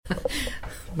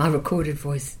my recorded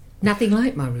voice, nothing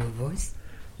like my real voice.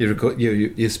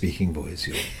 Your speaking voice.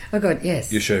 Oh God,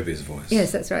 yes. Your showbiz voice.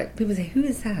 Yes, that's right. People say, "Who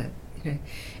is that?"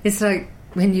 It's like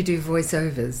when you do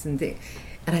voiceovers and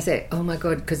I say, "Oh my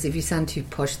God," because if you sound too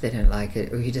posh, they don't like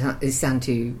it, or you sound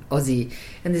too Aussie,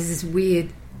 and there's this weird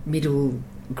middle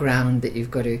ground that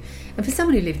you've got to. And for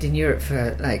someone who lived in Europe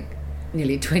for like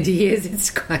nearly 20 years,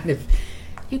 it's kind of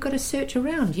you've got to search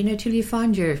around, till you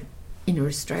find your inner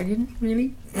Australian,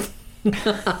 really.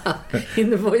 In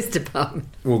the voice department.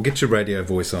 Well, get your radio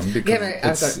voice on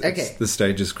because it's the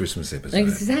Stages Christmas episode.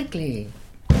 Exactly.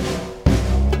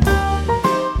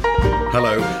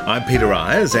 Hello, I'm Peter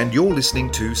Ayres, and you're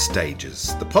listening to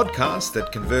Stages, the podcast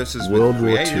that converses World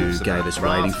with War II gave us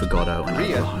Lady for Godot and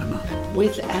Oklahoma.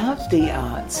 Without the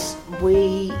arts,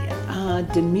 we are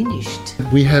diminished.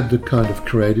 We had the kind of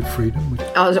creative freedom.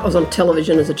 I was on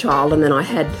television as a child, and then I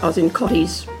was in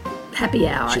Cotty's Happy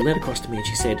Hour. She leaned across to me and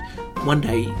she said, "One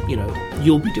day,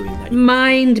 you'll be doing that."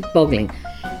 Mind-boggling.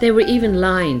 They were even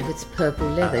lined with purple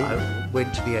leather. I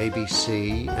went to the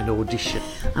ABC and auditioned.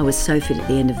 I was so fit at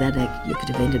the end of that, you could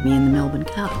have entered me in the Melbourne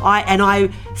Cup. I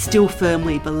still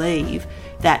firmly believe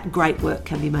that great work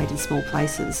can be made in small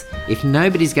places. If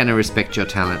nobody's going to respect your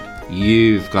talent,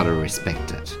 you've got to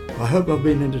respect it. I hope I've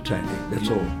been entertaining, that's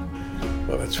all.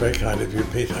 Well, that's very kind of you,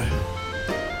 Peter.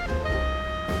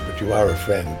 But you are a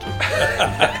friend.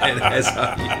 And as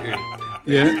are you.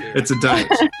 Yeah, it's a date.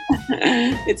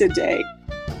 It's a date.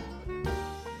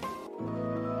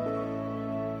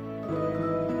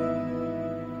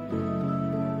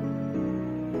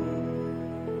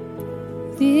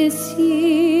 This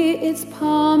year it's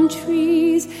palm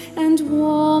trees and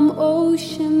warm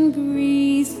ocean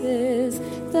breezes.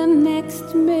 The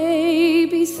next may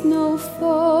be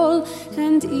snowfall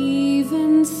and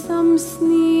even some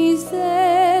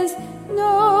sneezes.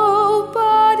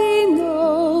 Nobody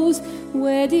knows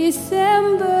where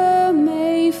December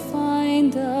may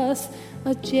find us.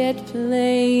 A jet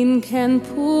plane can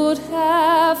put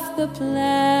half the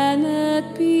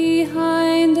planet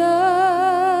behind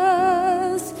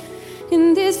us.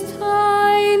 In this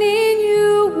tiny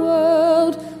new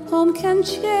world, home can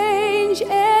change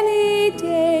any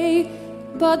day.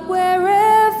 But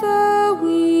wherever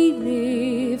we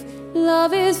live,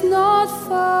 love is not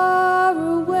far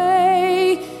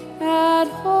away. At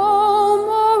home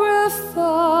or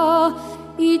afar,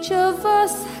 each of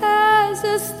us has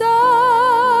a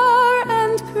star,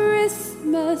 and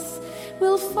Christmas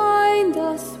will find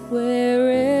us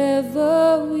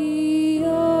wherever we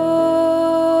are.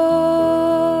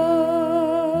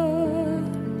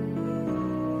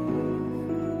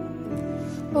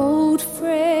 Old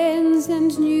friends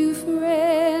and new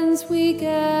friends, we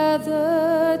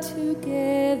gather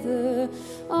together,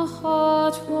 a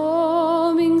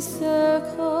heartwarming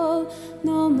circle.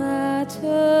 No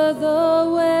matter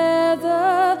the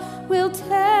weather, we'll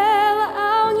tell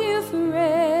our new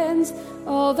friends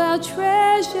of our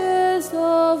treasures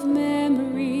of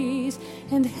memories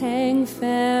and hang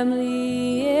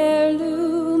family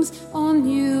heirlooms on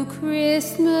new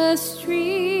Christmas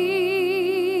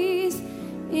trees.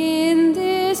 In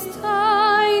this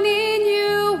tiny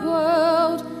new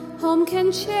world, home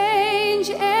can change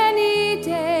any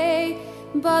day,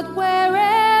 but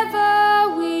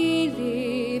wherever we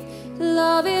live,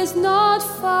 love is not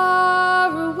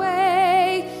far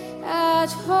away.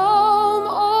 At home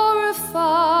or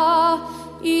afar,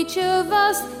 each of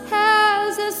us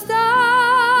has a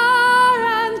star,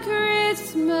 and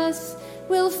Christmas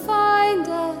will find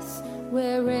us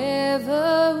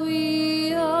wherever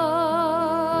we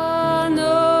are.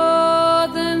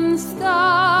 Northern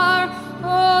Star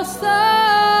or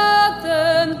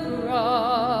Southern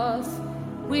Cross,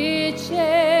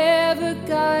 whichever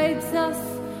guides us,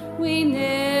 we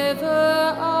never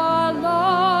are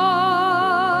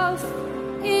lost.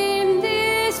 In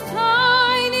this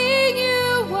tiny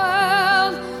new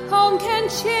world, home can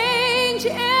change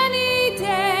any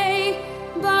day,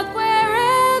 but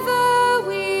wherever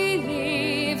we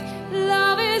live,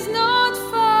 love is not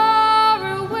far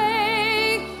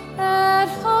away. At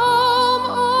home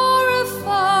or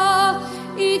afar,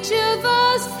 each of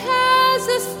us has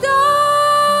a star,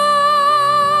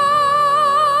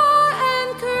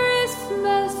 and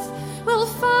Christmas will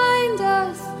find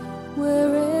us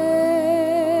wherever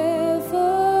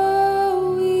we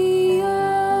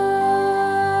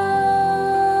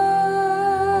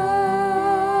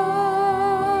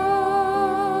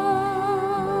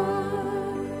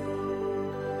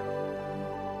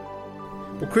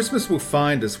Well, Christmas will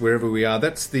find us wherever we are.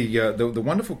 That's the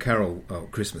wonderful carol,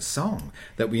 Christmas song,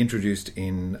 that we introduced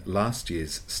in last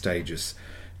year's Stages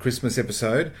Christmas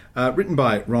episode, written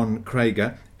by Ron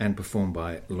Krager and performed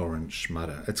by Lauren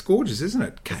Schmudder. It's gorgeous, isn't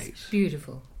it, Kate? It's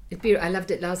beautiful. It's beautiful. I loved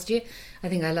it last year. I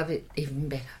think I love it even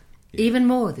better. Yeah. Even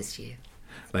more this year.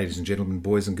 Ladies and gentlemen,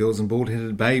 boys and girls and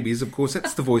bald-headed babies, of course,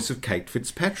 that's the voice of Kate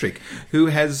Fitzpatrick, who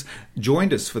has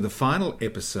joined us for the final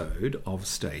episode of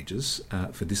Stages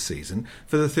for this season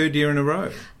for the third year in a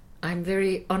row. I'm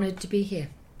very honoured to be here.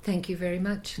 Thank you very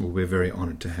much. Well, we're very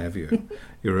honoured to have you.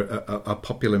 You're a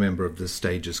popular member of the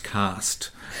Stages cast.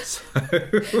 So.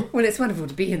 Well, it's wonderful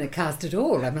to be in a cast at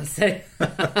all, I must say.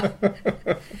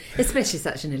 Especially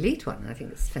such an elite one. I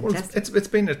think it's fantastic. Well, it's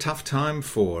been a tough time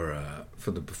for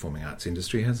the performing arts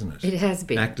industry, hasn't it? It has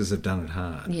been. Actors have done it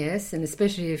hard. Yes, and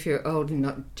especially if you're old and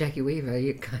not Jackie Weaver,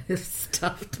 you're kind of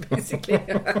stuffed, basically.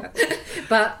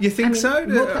 But you think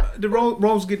so? Do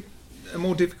roles get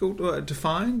more difficult to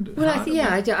find? Well, I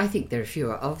think there are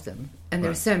fewer of them, and there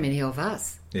are so many of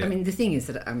us. Yeah. I mean, the thing is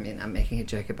that I'm making a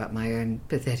joke about my own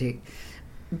pathetic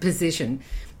position,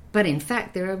 but in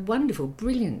fact, there are wonderful,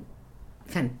 brilliant,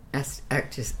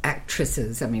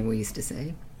 actresses. I mean, we used to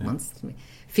say once,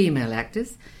 female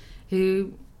actors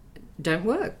who don't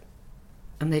work,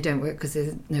 and they don't work because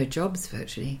there's no jobs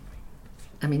virtually.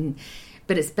 I mean,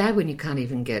 but it's bad when you can't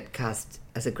even get cast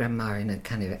as a grandma in a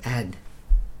kind of ad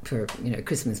for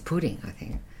Christmas pudding. I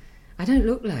think I don't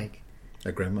look like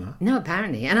a grandma. No,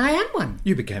 apparently, and I am one.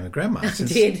 You became a grandma.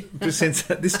 Since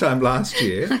this time last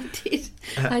year.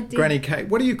 I did. Granny Kate.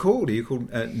 What are you called? Are you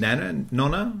called Nana?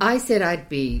 Nonna? I said I'd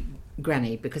be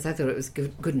Granny because I thought it was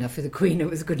good enough for the Queen. It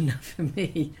was good enough for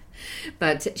me.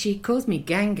 But she calls me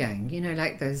Gang Gang.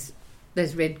 Like those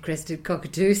red crested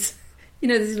cockatoos.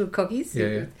 Those little cockies.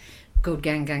 Yeah. Called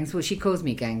Gang Gangs. Well, she calls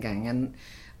me Gang Gang, and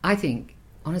I think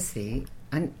honestly,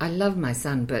 I love my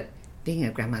son, but being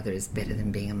a grandmother is better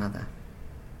than being a mother.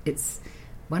 It's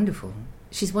wonderful.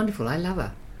 She's wonderful. I love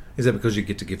her. Is that because you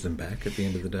get to give them back at the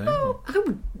end of the day? Oh, I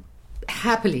would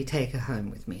happily take her home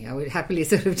with me. I would happily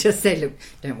sort of just say, look,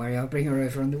 don't worry, I'll bring her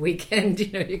over on the weekend.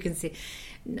 You can see.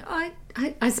 No,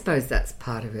 I suppose that's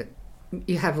part of it.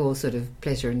 You have all sort of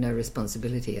pleasure and no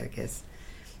responsibility, I guess.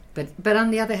 But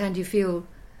on the other hand, you feel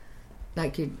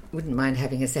like you wouldn't mind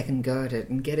having a second go at it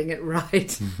and getting it right.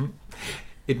 Mm-hmm.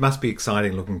 It must be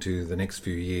exciting looking to the next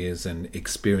few years and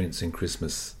experiencing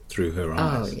Christmas through her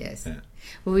eyes. Oh, yes. Yeah.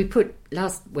 Well,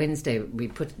 last Wednesday,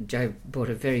 Jo brought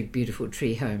a very beautiful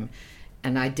tree home,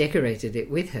 and I decorated it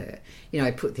with her.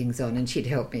 I put things on and she'd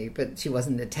help me, but she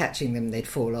wasn't attaching them, they'd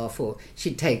fall off, or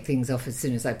she'd take things off as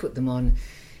soon as I put them on.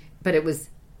 But it was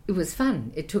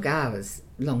fun. It took hours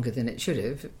longer than it should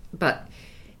have,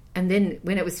 and then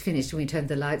when it was finished and we turned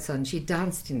the lights on, she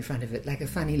danced in front of it like a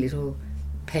funny little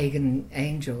pagan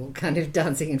angel kind of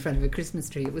dancing in front of a Christmas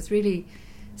tree. It was really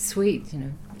sweet.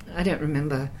 I don't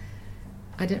remember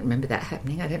that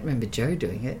happening. I don't remember Jo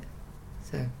doing it.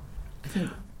 So I think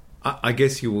I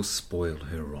guess you will spoil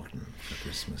her rotten for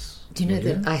Christmas. Do you know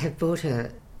that I have bought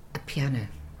her a piano,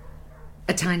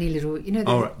 a tiny little,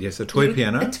 right, yes, a toy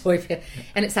piano. A toy piano,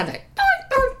 and it sounds like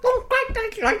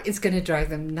it's going to drive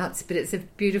them nuts. But it's a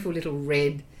beautiful little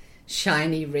red,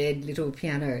 shiny red little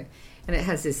piano. And it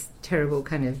has this terrible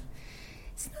kind of...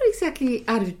 It's not exactly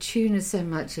out of tune as so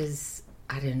much as...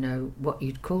 I don't know what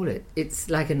you'd call it. It's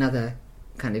like another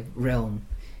kind of realm.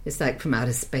 It's like from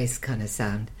outer space kind of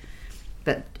sound.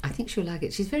 But I think she'll like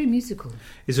it. She's very musical.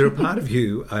 Is there a part of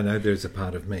you, I know there's a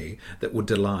part of me, that would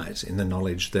delight in the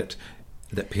knowledge that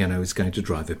piano is going to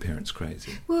drive her parents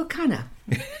crazy? Well, kind of.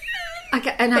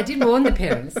 And I did warn the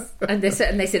parents, and they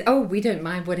said, "Oh, we don't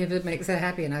mind whatever makes her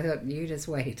happy." And I thought, you just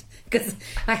wait, because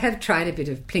I have tried a bit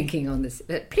of plinking on this,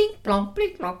 plink plonk,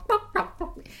 plink plonk, plonk, plonk,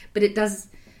 plonk. But it does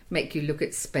make you look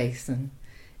at space and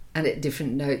at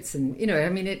different notes, and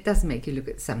it does make you look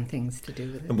at some things to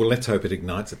do with it. And well, let's hope it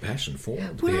ignites a passion for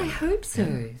it. Well, I hope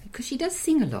so, because she does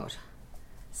sing a lot,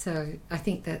 so I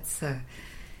think that's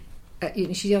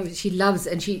she loves,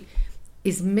 and she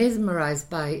is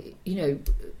mesmerised by,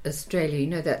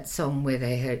 Australia, that song where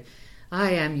they had,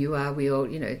 I am, you are, we all,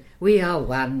 we are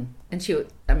one. And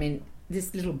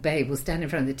this little babe will stand in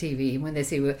front of the TV, and when they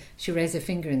see her, she'll raise her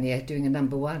finger in the air doing a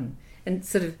number one, and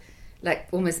sort of like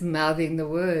almost mouthing the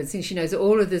words, and she knows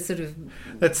all of the sort of...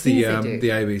 That's the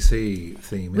ABC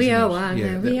theme, isn't we are it? one,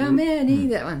 and we are many,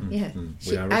 that one, yeah.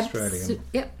 We are Australian.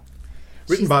 Yep.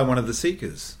 Written by one of the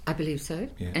Seekers. I believe so.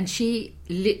 Yeah. And she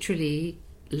literally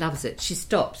loves it. She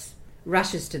stops,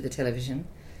 rushes to the television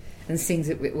and sings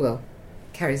it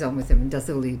carries on with them and does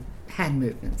all the hand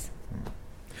movements.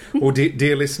 Well,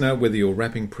 dear listener, whether you're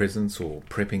wrapping presents or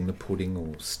prepping the pudding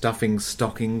or stuffing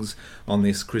stockings on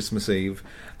this Christmas Eve,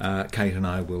 Kate and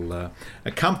I will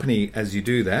accompany as you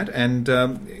do that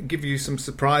and give you some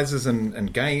surprises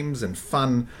and games and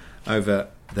fun over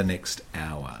the next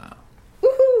hour.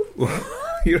 Woohoo!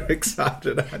 You're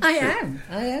excited, aren't you?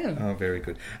 I am. Oh, very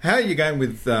good. How are you going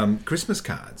with Christmas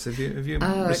cards? Have you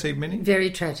received many? Very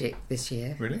tragic this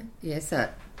year. Really? Yes.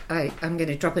 I'm going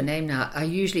to drop a name now. I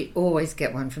usually always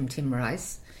get one from Tim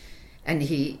Rice, and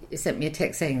he sent me a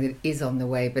text saying that it is on the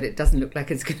way, but it doesn't look like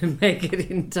it's going to make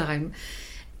it in time.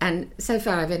 And so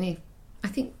far I've only, I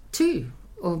think, 2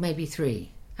 or maybe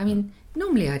 3. I mean,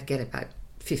 normally I'd get about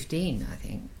 15, I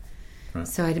think. Right.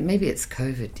 So maybe it's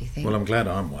COVID, do you think? Well, I'm glad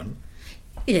I'm one.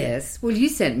 Yes. Well, you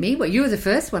sent me. Well, you were the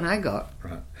first one I got.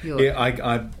 Right.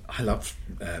 Yeah, I love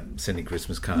sending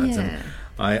Christmas cards, and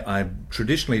I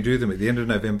traditionally do them at the end of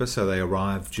November, so they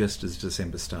arrive just as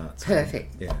December starts.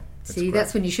 Perfect. Yeah. See,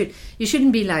 that's when you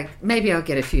shouldn't be like, maybe I'll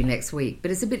get a few next week,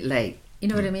 but it's a bit late. You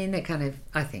know what I mean? They're kind of,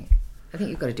 I think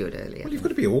you've got to do it earlier. Well, you've got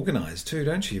to be organised too,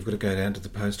 don't you? You've got to go down to the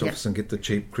post office and get the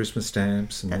cheap Christmas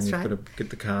stamps, and then you've got to get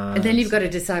the cards. And then you've got to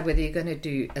decide whether you're going to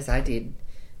do, as I did,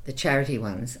 the charity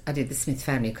ones. I did the Smith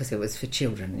Family because it was for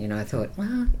children. You know, I thought,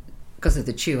 well, because of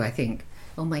the Chew, I think,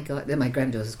 oh my God, my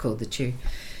granddaughter's called the Chew.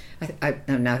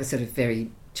 I'm now sort of very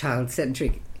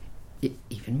child-centric,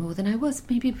 even more than I was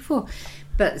maybe before.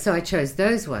 But so I chose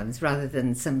those ones rather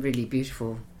than some really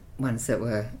beautiful ones that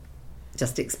were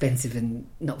just expensive and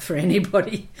not for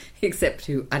anybody except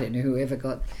whoever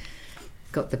got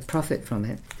the profit from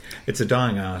it. It's a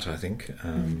dying art, I think,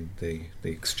 the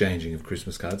exchanging of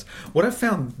Christmas cards. What I've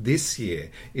found this year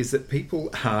is that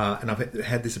people are, and I've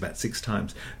had this about 6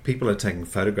 times, people are taking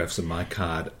photographs of my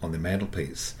card on the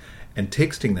mantelpiece and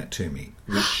texting that to me,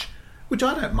 which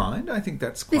I don't mind. I think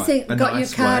that's quite a got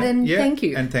nice your card way. and thank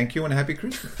you. And thank you and happy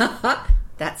Christmas.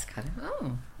 That's kind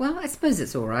of, well, I suppose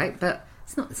it's all right, but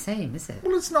it's not the same, is it?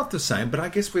 Well, it's not the same, but I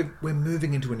guess we're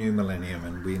moving into a new millennium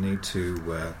and we need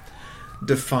to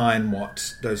define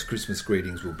what those Christmas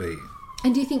greetings will be.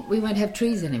 And do you think we won't have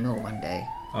trees anymore one day?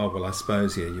 Oh, well, I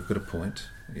suppose, yeah, you've got a point.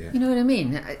 Yeah. You know what I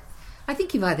mean? I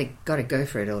think you've either got to go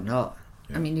for it or not.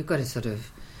 Yeah. I mean, you've got to sort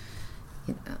of,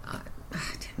 I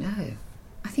don't know.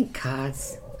 I think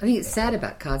it's sad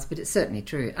about cards, but it's certainly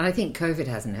true. And I think COVID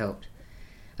hasn't helped.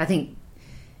 I think,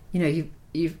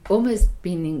 you've almost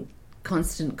been in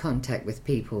constant contact with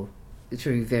people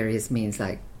through various means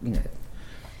like,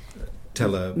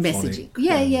 messaging.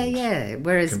 Yeah.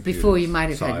 Whereas before you might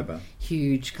have had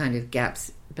huge kind of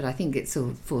gaps, but I think it's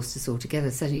all forced us all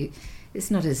together. So it's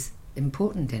not as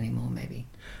important anymore, maybe.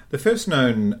 The first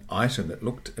known item that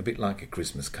looked a bit like a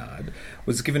Christmas card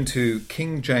was given to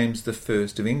King James I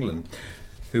of England,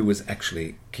 who was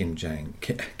actually King Jong-un.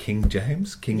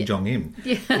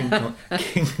 Yeah.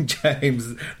 King James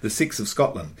VI of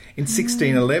Scotland in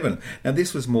 1611. Now,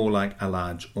 this was more like a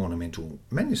large ornamental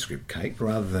manuscript cake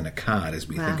rather than a card as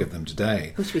we think of them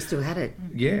today. Wish we still had it.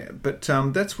 Yeah, but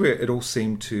that's where it all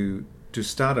seemed to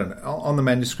start. On the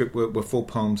manuscript were 4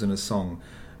 poems and a song,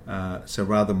 so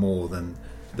rather more than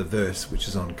the verse which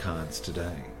is on cards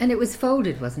today. And it was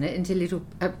folded, wasn't it, into little...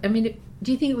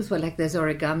 do you think it was like those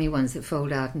origami ones that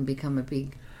fold out and become a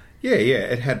big... Yeah,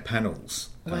 it had panels.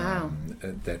 Wow.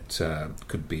 That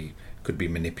could be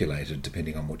manipulated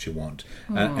depending on what you want.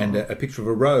 And a picture of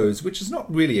a rose, which is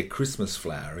not really a Christmas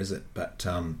flower, is it? But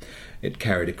it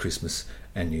carried a Christmas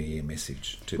and New Year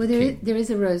message to the king. There is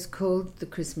a rose called the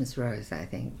Christmas rose, I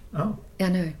think. Oh. I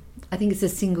know. I think it's a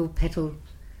single petal...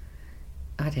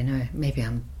 I don't know, maybe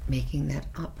I'm making that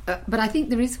up. But I think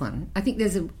there is one. I think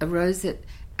there's a rose that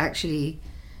actually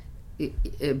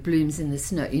it blooms in the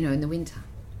snow, in the winter.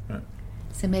 Right.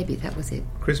 So maybe that was it.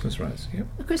 Christmas rose, yep.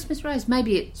 A Christmas rose.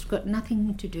 Maybe it's got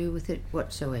nothing to do with it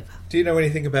whatsoever. Do you know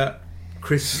anything about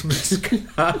Christmas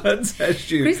cards as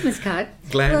you Christmas card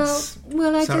glance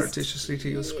surreptitiously to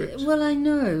your script? Well, I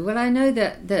know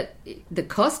that the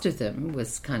cost of them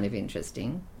was kind of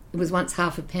interesting. It was once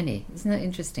half a penny. Isn't that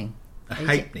interesting? A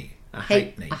halfpenny. A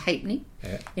halfpenny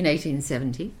in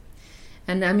 1870.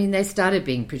 And they started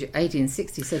being produced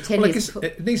 1860, so 10 years...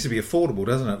 It needs to be affordable,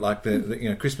 doesn't it? Like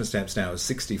the Christmas stamps now is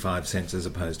 65 cents as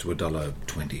opposed to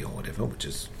 $1.20 or whatever, which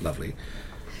is lovely.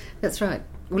 That's right.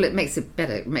 Well, it makes it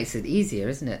better. It makes it easier,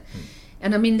 isn't it?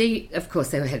 And of course,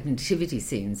 they had nativity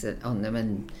scenes on them,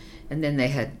 and then they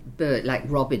had like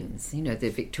robins, the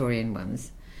Victorian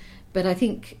ones. But I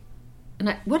think...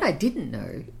 what I didn't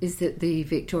know is that the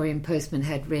Victorian postmen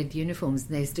had red uniforms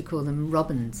and they used to call them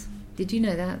robins. Did you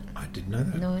know that? I didn't know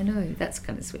that. No, I know. That's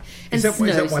kind of sweet. Is that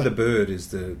why the bird is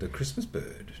the Christmas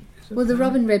bird? Well, the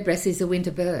robin redbreast is a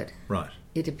winter bird. Right.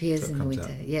 It appears So it in the comes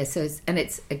winter. out. Yeah, so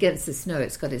it's against the snow.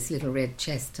 It's got its little red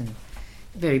chest and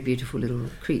very beautiful little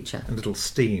creature. A little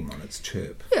steam on its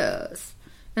chirp. Yes,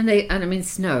 and I mean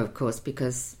snow, of course,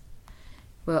 because,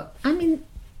 well, I mean,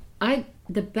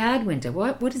 the bad winter.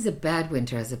 What is a bad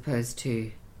winter as opposed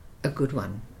to a good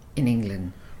one in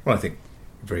England? Well, I think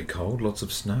very cold, lots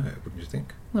of snow, wouldn't you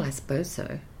think? Well, I suppose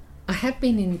so. I have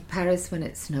been in Paris when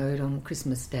it snowed on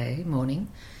Christmas Day morning,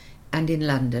 and in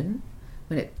London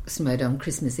when it snowed on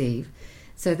Christmas Eve.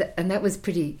 So that was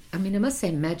pretty, I mean, I must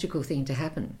say, magical thing to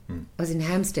happen. I was in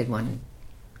Hampstead one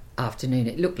afternoon.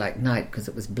 It looked like night because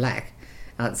it was black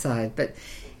outside,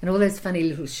 and all those funny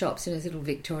little shops, those little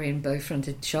Victorian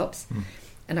bow-fronted shops.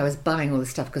 And I was buying all the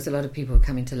stuff because a lot of people were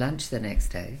coming to lunch the next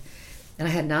day. And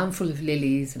I had an armful of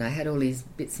lilies, and I had all these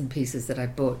bits and pieces that I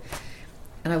bought.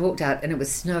 And I walked out, and it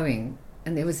was snowing,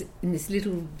 and there was in this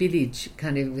little village,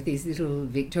 kind of with these little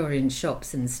Victorian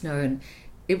shops and snow, and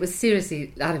it was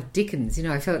seriously out of Dickens.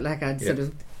 I felt like I'd sort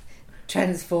of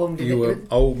transformed. You were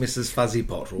old Mrs.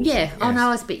 Fuzzipot, or yeah. Oh no, I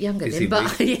was a bit younger then,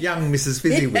 but young Mrs.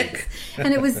 Fezziwig.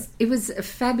 And it was a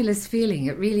fabulous feeling.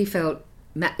 It really felt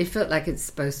like it's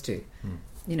supposed to.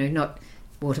 Not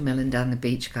watermelon down the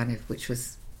beach kind of, which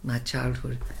was my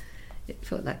childhood. It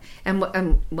felt like, and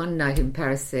one night in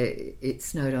Paris, it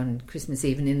snowed on Christmas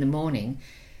Eve, and in the morning,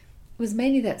 it was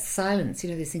mainly that silence.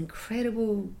 This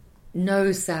incredible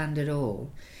no sound at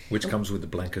all, which comes with the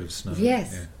blanket of snow.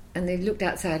 Yes, yeah. And they looked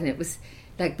outside, and it was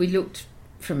like we looked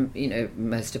from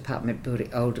most apartment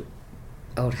building,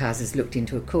 old houses looked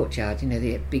into a courtyard.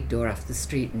 The big door off the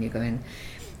street, and you go in,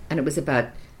 and it was about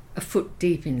a foot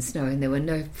deep in snow, and there were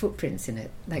no footprints in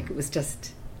it. Like it was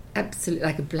just absolutely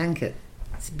like a blanket.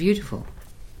 It's beautiful.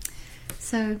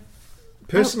 So,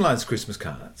 personalised Christmas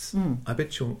cards. I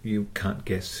bet you can't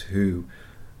guess who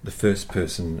the first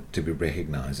person to be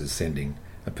recognised as sending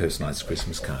a personalised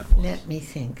Christmas card was. Let me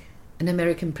think. An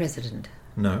American president.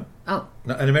 No. Oh.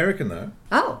 No, an American though.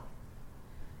 Oh.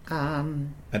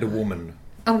 And a woman.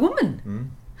 A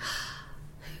woman?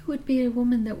 Who would be a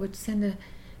woman that would send a...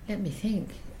 Let me think.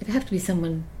 It'd have to be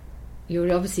someone...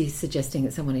 You're obviously suggesting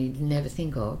it's someone you'd never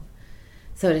think of.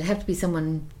 So it'd have to be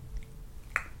someone...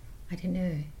 I don't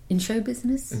know. In show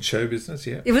business? In show business,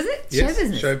 yeah. Was it? Yes, show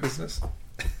business? Show business.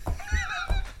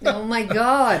 Oh my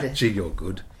God. Gee, you're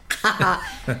good.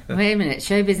 Wait a minute.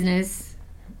 Show business.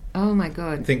 Oh my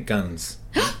God. Think guns.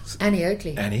 Annie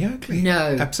Oakley. Annie Oakley.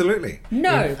 No. Absolutely.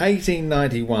 No. In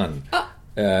 1891.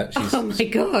 She's oh my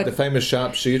God. the famous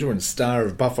sharpshooter and star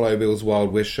of Buffalo Bill's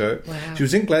Wild West show. Wow. She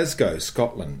was in Glasgow,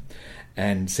 Scotland,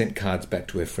 and sent cards back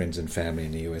to her friends and family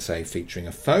in the USA featuring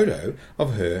a photo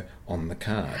of her on the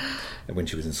card. And when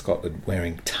she was in Scotland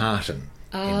wearing tartan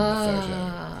in the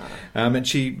photo. And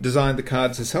she designed the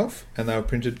cards herself, and they were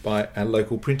printed by a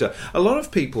local printer. A lot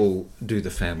of people do the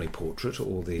family portrait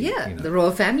or the... the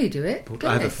royal family do it.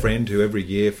 I have a friend who every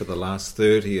year for the last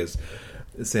 30 has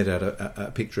sent out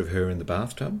a picture of her in the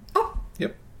bathtub. Oh.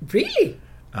 Yep. Really?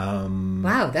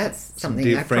 Wow, that's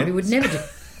something I probably would never do.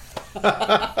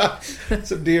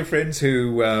 Some dear friends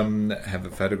who have a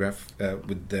photograph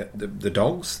with the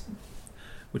dogs,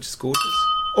 which is gorgeous.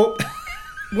 Oh,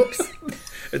 whoops!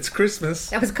 It's Christmas.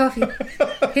 That was coffee.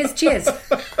 Here's cheers.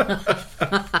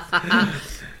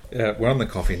 Yeah, we're on the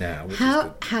coffee now.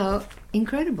 How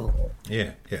incredible!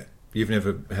 Yeah. You've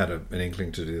never had an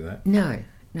inkling to do that? No,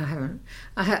 I haven't.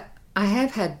 I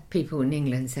have had people in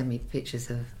England send me pictures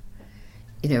of,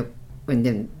 when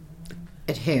they're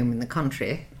at home in the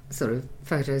country, sort of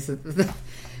photos of the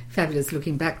fabulous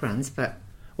looking backgrounds, but...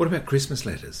 What about Christmas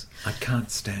letters? I can't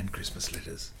stand Christmas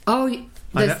letters. Oh,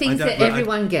 the things that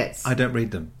everyone gets. I don't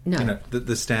read them. No.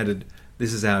 The standard,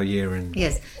 this is our year and...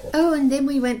 Yes. Oh, and then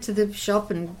we went to the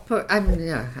shop and...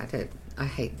 I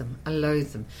hate them. I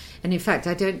loathe them. And in fact,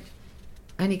 I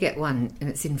only get one, and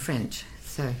it's in French,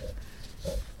 so...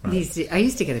 Right. I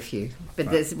used to get a few, but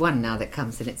there's one now that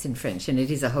comes and it's in French, and it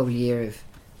is a whole year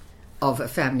of a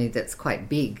family that's quite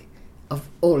big, of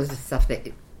all of the stuff that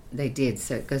they did,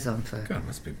 so it goes on for... God, it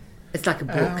must be... It's like a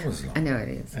book. Hours long. I know it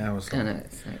is. Hours long. I know,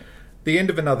 it's like... The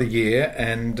end of another year,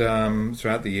 and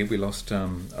throughout the year we lost a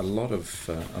lot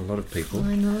of people.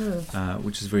 I know,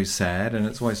 which is very sad, and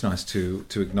it's always nice to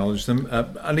acknowledge them.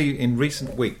 Only in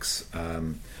recent weeks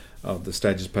of the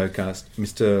Stages podcast,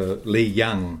 Mr. Lee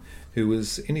Young, who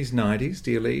was in his 90s,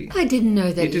 dear Lee. I didn't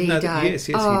know that Lee died. Yes,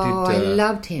 he did. I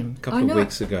loved him. A couple of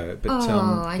weeks ago,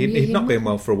 but he'd not been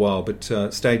well for a while. But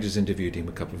Stages interviewed him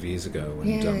a couple of years ago,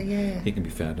 and he can be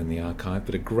found in the archive.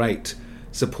 But a great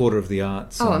supporter of the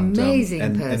arts. Amazing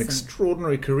person. An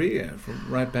extraordinary career from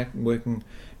right back working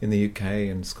in the UK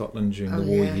and Scotland during the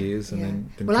war years, and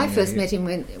then I first met him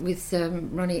with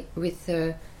Ronnie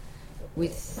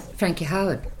with Frankie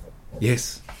Howard.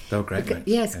 Yes, they were great mates.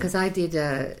 Yes, because I did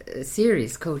a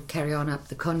series called Carry On Up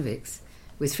the Convicts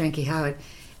with Frankie Howard,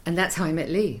 and that's how I met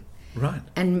Lee. Right.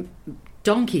 And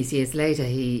donkeys years later,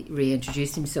 he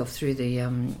reintroduced himself through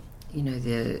the,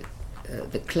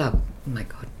 the club. Oh my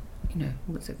God,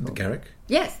 what's it called? The Garrick?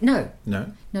 Yes. No,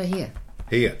 here.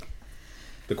 Here.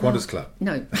 The Qantas Club?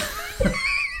 No.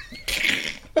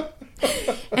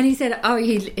 And he said,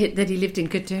 that he lived in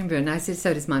Katoomba, and I said,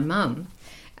 so does my mum.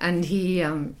 And he,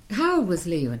 how old was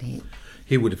Lee when he...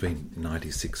 He would have been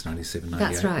 96, 97, 98.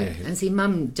 That's right. Yeah. And see,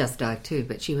 Mum just died too,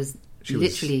 but she was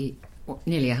literally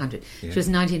nearly 100. Yeah. She was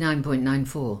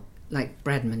 99.94, like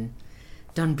Bradman,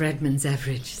 Don Bradman's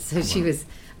average. So she was,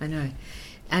 I know.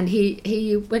 And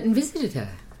he went and visited her.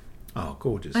 Oh,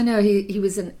 gorgeous. I know, he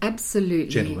was an absolutely...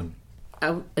 Gentleman.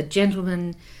 A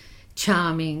gentleman,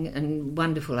 charming and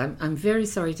wonderful. I'm very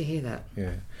sorry to hear that. Yeah.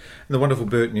 And the wonderful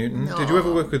Bert Newton. Did you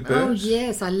ever work with Bert? Oh,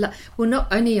 yes. Well, not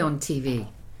only on TV.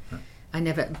 I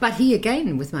never... But he,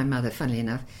 again, with my mother, funnily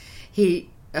enough, he...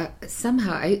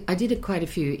 somehow, I did quite a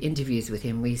few interviews with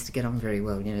him. We used to get on very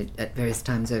well, at various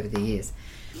times over the years.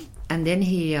 And then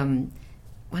he...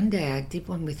 one day I did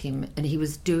one with him, and he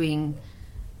was doing...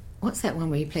 What's that one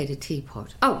where he played a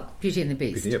teapot? Oh, Beauty and the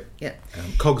Beast. Yep. Yeah.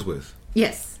 Cogsworth.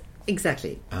 Yes,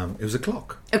 exactly. It was a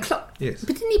clock. A clock? Yes.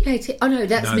 But didn't he play... Oh, no,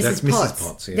 that's Mrs. Potts. Mrs.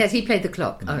 Potts, yes. Yes, he played the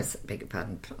clock. Oh, I beg your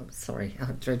pardon. Oh, sorry.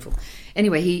 Oh, dreadful.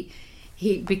 Anyway, he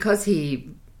because he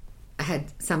had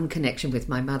some connection with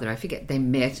my mother, I forget, they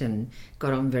met and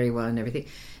got on very well and everything.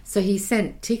 So he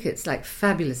sent tickets, like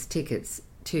fabulous tickets,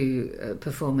 to a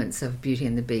performance of Beauty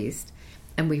and the Beast.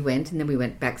 And we went, and then we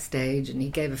went backstage, and he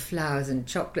gave her flowers and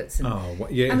chocolates. And,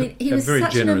 yeah. I mean, he was very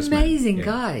such an generous amazing man.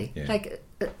 guy. Yeah. Like,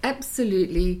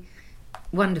 absolutely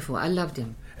wonderful. I loved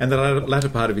him. And the latter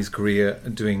part of his career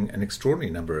doing an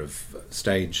extraordinary number of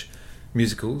stage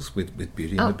musicals with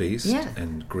Beauty and the Beast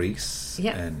and Grease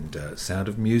and Sound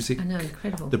of Music. I know,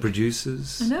 incredible. The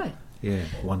Producers. I know. Yeah,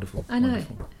 wonderful. I know.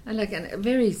 Wonderful. I like, and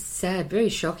very sad, very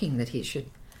shocking that he should...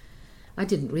 I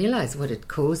didn't realise what had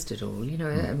caused it all,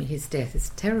 I mean, his death is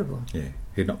terrible. Yeah,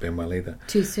 he'd not been well either.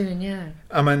 Too soon, yeah.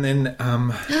 And then,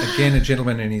 again, a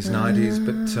gentleman in his 90s,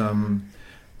 but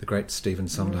the great Stephen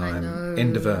Sondheim,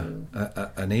 end of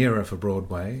an era for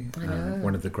Broadway,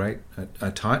 one of the great, a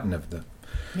titan of the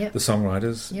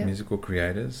songwriters, musical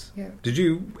creators. Yep. Did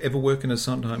you ever work in a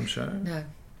Sondheim show? No,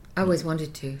 I always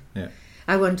wanted to. Yeah,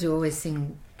 I wanted to always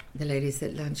sing The Ladies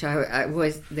at Lunch. I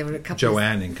always, there were a couple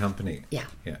Joanne in Company. Yeah.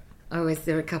 Yeah.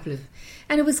 There were a couple of...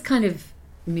 And it was kind of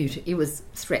mute. It was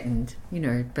threatened,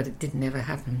 but it didn't ever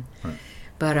happen. Right.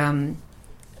 But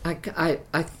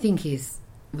I think he is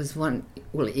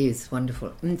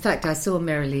wonderful. In fact, I saw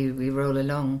Merrily We Roll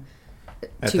Along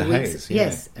at 2 the weeks...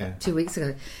 Hayes, 2 weeks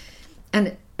ago.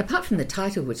 And apart from the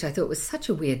title, which I thought was such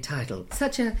a weird title,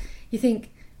 you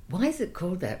think, why is it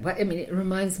called that? I mean, it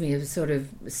reminds me of a sort of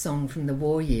song from the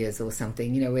war years or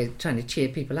something, we're trying to cheer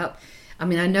people up. I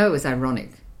mean, I know it was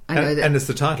ironic. And it's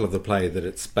the title of the play that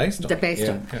it's based on.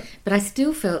 Yeah. But I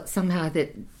still felt somehow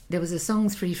that there was a song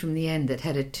 3 from the End that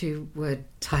had a 2-word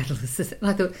title. And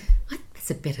I thought,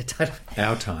 that's a better title.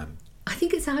 Our Time. I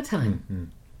think it's Our Time. Mm-hmm.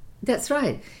 That's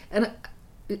right. And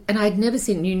I'd never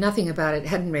knew nothing about it,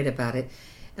 hadn't read about it.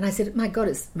 And I said, my God,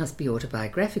 it must be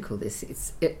autobiographical,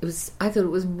 this. I thought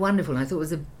it was wonderful. I thought it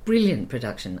was a brilliant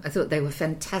production. I thought they were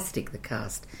fantastic, the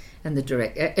cast and the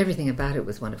director. Everything about it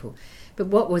was wonderful. But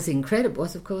what was incredible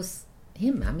was, of course,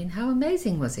 him. I mean, how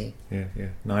amazing was he? Yeah,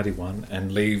 91,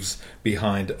 and leaves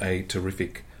behind a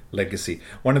terrific legacy.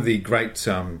 One of the great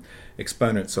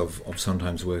exponents of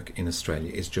Sondheim's work in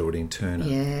Australia is Geraldine Turner.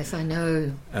 Yes, I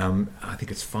know. I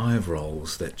think it's 5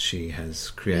 roles that she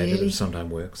has created really? of Sondheim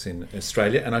works in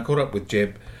Australia. And I caught up with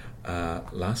Jeb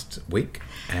last week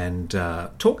and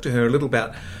talked to her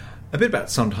a bit about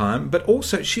Sondheim, but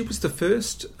also she was the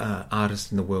first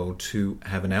artist in the world to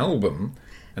have an album,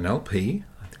 an LP,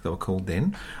 I think they were called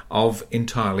then, of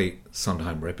entirely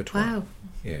Sondheim repertoire. Wow.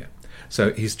 Yeah.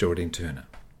 So here's Geraldine Turner.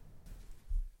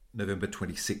 November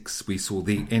 26, we saw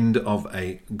the end of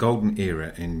a golden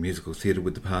era in musical theatre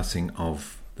with the passing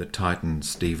of the titan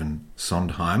Stephen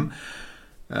Sondheim.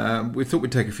 We thought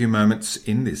we'd take a few moments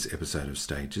in this episode of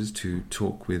Stages to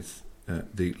talk with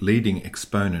the leading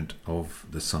exponent of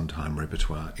the Sondheim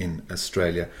repertoire in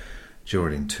Australia,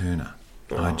 Geraldine Turner.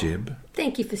 Hi, Jeb.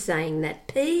 Thank you for saying that,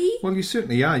 P. Well, you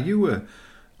certainly are. You were,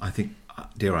 I think,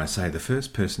 dare I say, the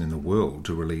first person in the world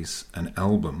to release an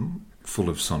album full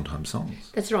of Sondheim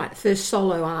songs. That's right, first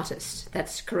solo artist.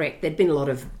 That's correct. There'd been a lot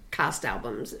of cast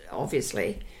albums,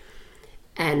 obviously,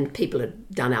 and people had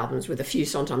done albums with a few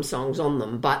Sondheim songs on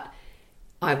them, but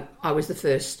I was the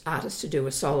first artist to do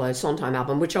a solo Sondheim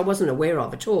album, which I wasn't aware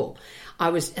of at all. I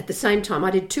was, at the same time,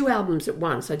 I did 2 albums at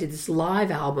once. I did this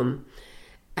live album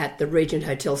at the Regent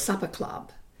Hotel Supper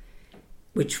Club,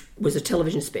 which was a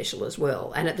television special as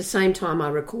well. And at the same time, I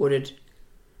recorded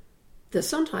the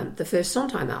first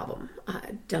Sondheim album.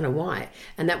 I don't know why.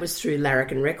 And that was through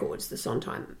Larrikin Records, the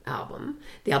Sondheim album.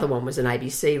 The other one was an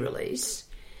ABC release,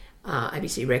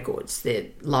 ABC Records, their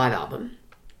live album.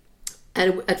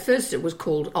 And at first it was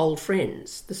called Old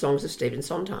Friends, the songs of Stephen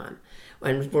Sondheim,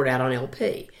 and it was brought out on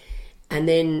LP. And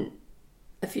then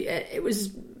it was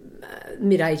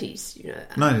mid-80s,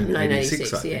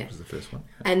 1986, I think, yeah. was the first one.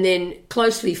 Yeah. And then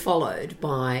closely followed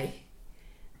by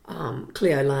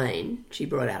Cleo Lane. She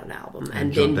brought out an album.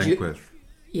 And John Dankworth.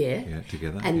 Yeah,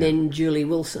 together. And then Julie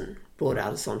Wilson brought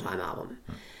out a Sondheim album.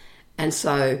 Oh. And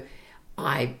so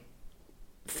I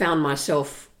found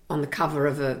myself on the cover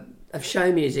of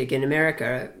show music in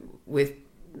America with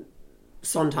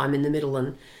Sondheim in the middle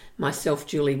and myself,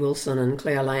 Julie Wilson and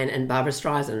Cleo Lane and Barbara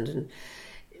Streisand, and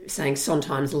saying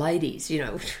Sondheim's Ladies,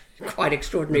 quite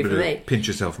extraordinary for me. Pinch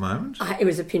yourself moment? It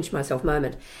was a pinch myself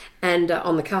moment, and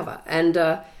on the cover. And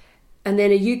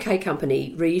then a UK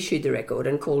company reissued the record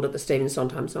and called it the Stephen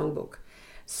Sondheim Songbook.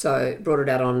 So brought it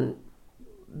out on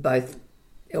both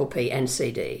LP and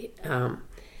CD.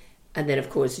 And then, of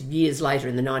course, years later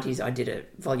in the 90s, I did a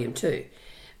volume 2.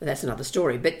 But that's another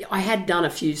story. But I had done a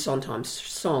few Sondheim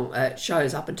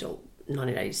shows up until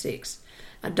 1986.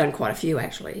 I'd done quite a few,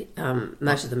 actually.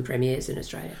 Most of them premieres in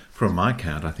Australia. From my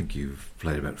count, I think you've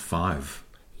played about 5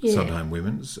 Sondheim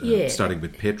Women's, starting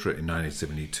with Petra in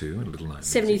 1972 and Little Night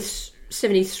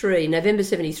 73, November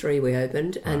 73 we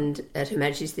opened, and at Her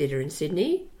Majesty's Theatre in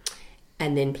Sydney,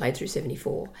 and then played through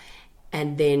 74.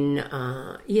 And then,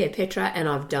 Petra, and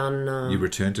I've done... you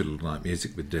returned to Little Night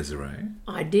Music with Desiree?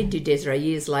 I did do Desiree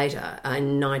years later,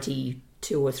 in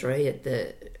 92 or 3 at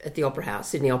the Opera House,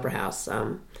 Sydney Opera House,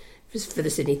 for the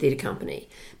Sydney Theatre Company.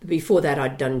 But before that,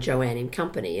 I'd done Joanne in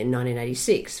Company in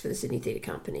 1986 for the Sydney Theatre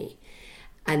Company.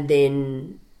 And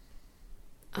then,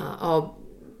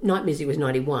 Night Music was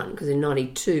 91, because in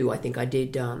 92, I think I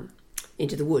did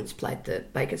Into the Woods, played the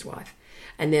baker's wife.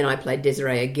 And then I played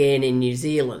Desiree again in New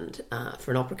Zealand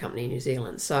for an opera company in New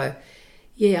Zealand. So,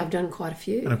 I've done quite a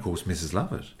few. And, of course, Mrs.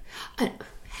 Lovett.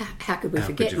 How could we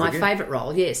forget? My favourite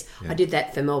role, yes. Yeah. I did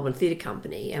that for Melbourne Theatre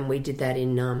Company, and we did that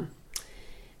in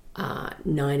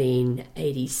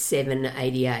 1987,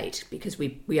 88, because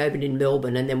we opened in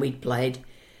Melbourne and then we played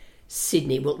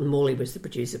Sydney. Wilton Morley was the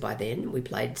producer by then. We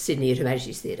played Sydney at Her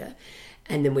Majesty's Theatre.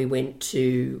 And then we went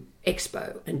to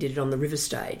Expo and did it on the River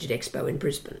Stage at Expo in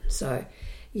Brisbane. So,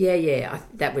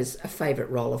 that was a favourite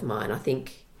role of mine. I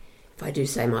think, if I do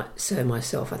say so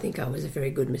myself, I think I was a very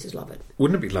good Mrs. Lovett.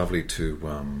 Wouldn't it be lovely to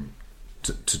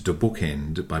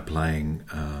bookend by playing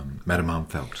Madame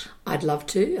Armfeldt? I'd love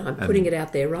to. I'm putting it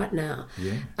out there right now.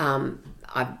 Yeah.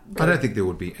 I don't think there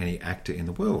would be any actor in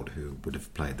the world who would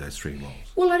have played those 3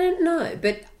 roles. Well, I don't know,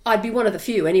 but I'd be one of the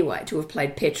few anyway to have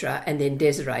played Petra and then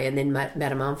Desiree and then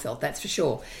Madame Armfeldt, that's for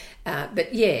sure. But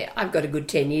I've got a good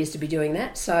 10 years to be doing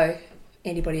that, so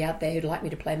anybody out there who'd like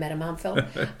me to play Madame Armfeldt,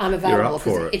 I'm available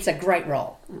because it's a great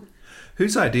role.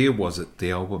 Whose idea was it, the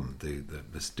album,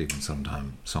 the Stephen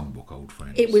Sondheim Songbook, Old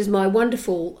Friends? It was my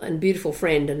wonderful and beautiful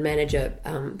friend and manager,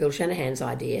 Bill Shanahan's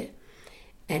idea.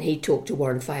 And he talked to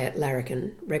Warren Fay at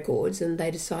Larrikin Records, and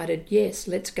they decided, yes,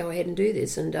 let's go ahead and do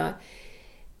this. And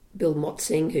Bill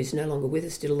Motzing, who's no longer with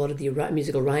us, did a lot of the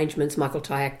musical arrangements. Michael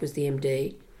Tyack was the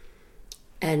MD.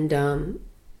 And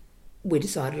we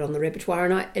decided on the repertoire,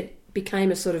 and it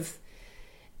became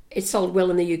it sold well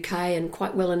in the UK and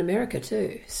quite well in America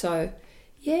too. So,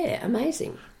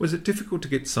 amazing. Was it difficult to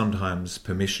get Sondheim's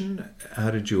permission?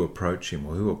 How did you approach him,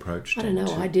 or who approached him? I don't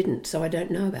know. I didn't, so I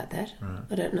don't know about that. Right.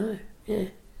 I don't know. Yeah.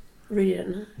 I really don't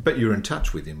know. But you were in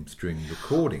touch with him during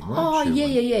recording, weren't you?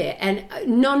 Yeah. And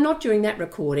not during that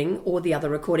recording or the other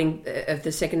recording of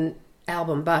the second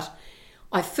album, but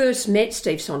I first met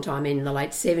Steve Sondheim in the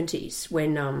late 70s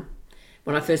when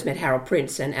I first met Harold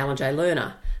Prince and Alan J.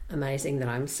 Lerner. Amazing that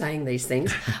I'm saying these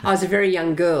things. I was a very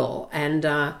young girl and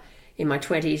in my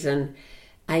 20s, and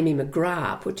Amy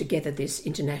McGrath put together this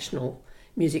International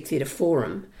Music Theatre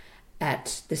Forum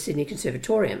at the Sydney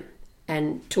Conservatorium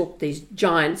and took these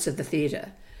giants of the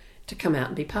theatre to come out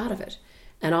and be part of it.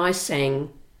 And I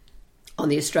sang on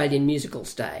the Australian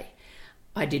Musicals Day.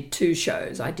 I did 2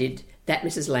 shows. I did That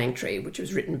Mrs. Langtry, which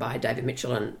was written by David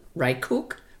Mitchell, and Ray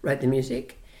Cook wrote the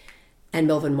music, and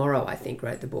Melvin Morrow, I think,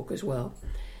 wrote the book as well.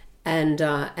 And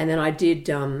then I did,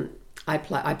 I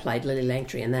played Lily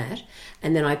Langtry in that,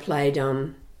 and then I played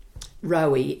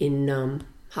Rowie in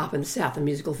Harp in the South, a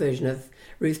musical version of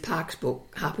Ruth Park's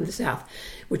book, Harp in the South,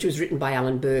 which was written by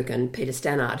Alan Burke and Peter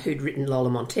Stannard, who'd written Lola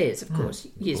Montez, of course,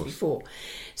 years before.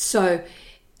 So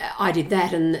I did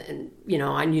that, and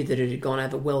I knew that it had gone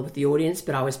over well with the audience,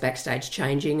 but I was backstage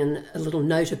changing, and a little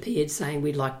note appeared saying,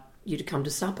 "We'd like you to come to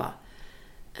supper."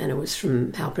 And it was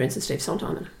from Hal Prince and Steve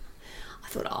Sondheim. And I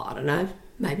thought, I don't know,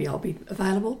 maybe I'll be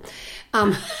available.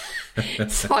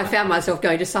 So I found myself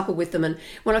going to supper with them. And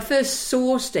when I first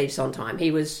saw Steve Sondheim,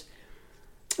 it was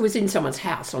in someone's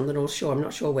house on the North Shore, I'm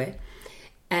not sure where.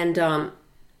 And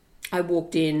I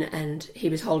walked in and he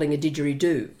was holding a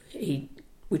didgeridoo,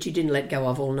 which he didn't let go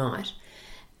of all night.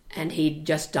 And he'd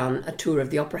just done a tour of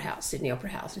the Opera House, Sydney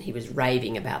Opera House, and he was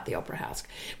raving about the Opera House.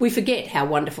 We forget how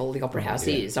wonderful the Opera House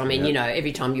is. I mean,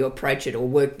 every time you approach it or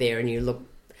work there and you look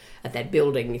at that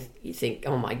building, you think,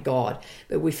 oh my God.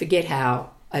 But we forget how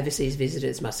overseas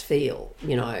visitors must feel,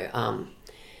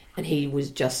 and he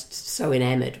was just so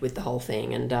enamoured with the whole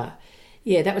thing. And that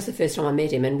was the first time I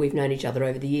met him, and we've known each other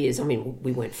over the years. I mean,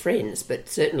 we weren't friends, but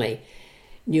certainly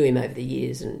knew him over the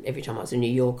years. And every time I was in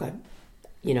New York,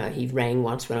 he rang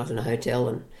once when I was in a hotel,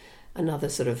 and another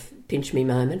sort of pinch me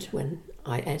moment when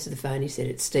I answered the phone, he said,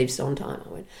 "It's Steve Sondheim." I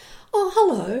went, "Oh,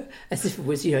 hello," as if it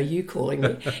was, you calling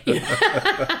me.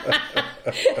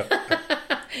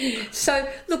 So,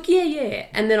 look,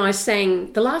 and then I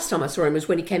sang, the last time I saw him was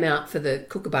when he came out for the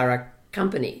Kookaburra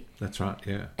Company. That's right,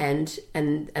 yeah. And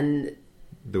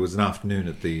there was an afternoon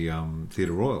at the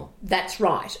Theatre Royal. That's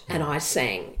right, and I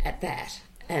sang at that.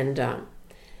 And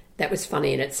that was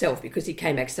funny in itself, because he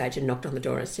came backstage and knocked on the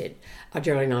door and said, "Oh,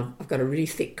 Geraldine, I've got a really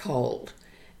thick cold,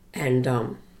 and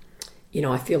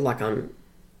I feel like I'm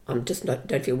just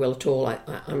don't feel well at all.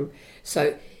 I'm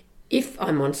so if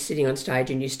I'm sitting on stage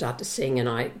and you start to sing and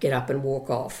I get up and walk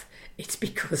off, it's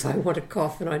because I want to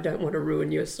cough and I don't want to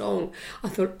ruin your song." I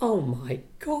thought, oh my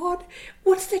God,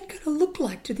 what's that going to look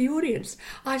like to the audience?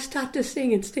 I start to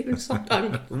sing and Stephen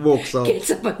Sondheim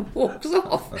gets up and walks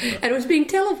off. And it was being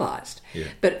televised. Yeah.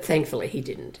 But thankfully he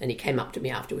didn't. And he came up to me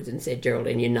afterwards and said,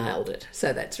 "Geraldine, you nailed it."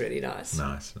 So that's really nice.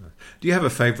 Nice. Do you have a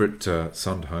favourite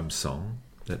Sondheim song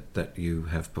that you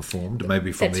have performed,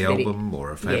 maybe from the album,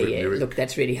 or a favourite lyric? Look,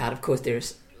 that's really hard. Of course,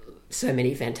 there's so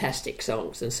many fantastic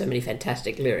songs and so many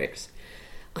fantastic lyrics.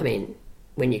 I mean,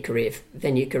 when your career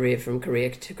from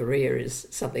career to career is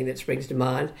something that springs to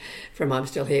mind from I'm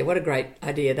Still Here. What a great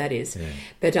idea that is. Yeah.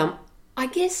 But I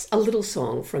guess a little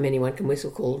song from Anyone Can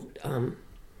Whistle called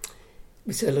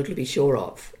So Little to Be Sure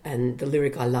Of. And the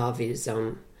lyric I love is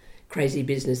crazy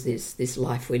business this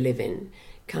life we live in.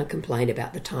 Can't complain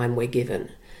about the time we're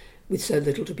given. With so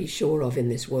little to be sure of in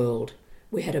this world,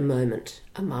 we had a moment,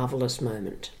 a marvellous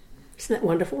moment. Isn't that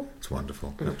wonderful? It's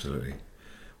wonderful, absolutely.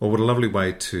 Well, what a lovely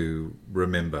way to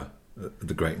remember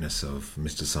the greatness of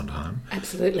Mr. Sondheim.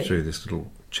 Absolutely. Through this little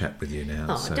chat with you now.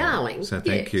 Oh, darling. So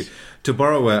thank you. To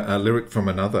borrow a lyric from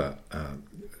another,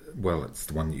 it's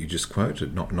the one that you just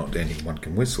quoted, not Anyone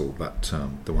Can Whistle, but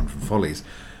the one from Follies.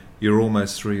 You're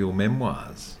almost through your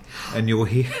memoirs. And you're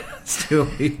here, still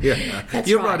here.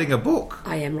 You're writing a book.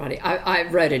 I am writing. I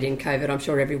wrote it in COVID. I'm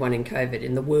sure everyone in COVID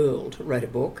in the world wrote a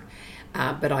book.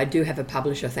 But I do have a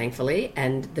publisher, thankfully,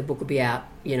 and the book will be out,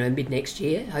 mid next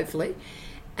year, hopefully.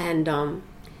 And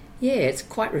it's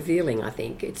quite revealing, I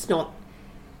think. It's not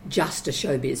just a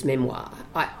showbiz memoir.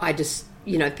 I just,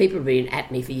 people have been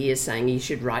at me for years saying you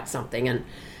should write something, and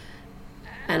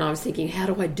I was thinking, how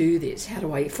do I do this? How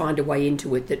do I find a way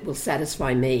into it that will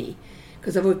satisfy me?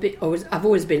 Because I've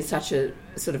always been such a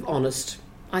sort of honest,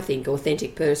 I think,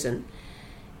 authentic person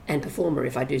and performer,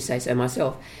 if I do say so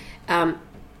myself. And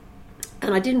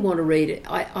I didn't want to read it.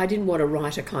 I didn't want to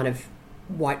write a kind of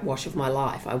whitewash of my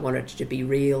life. I wanted it to be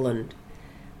real, and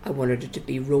I wanted it to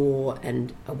be raw,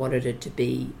 and I wanted it to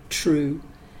be true.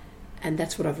 And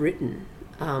that's what I've written.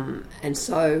 And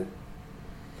so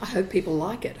I hope people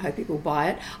like it. I hope people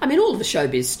buy it. I mean, all of the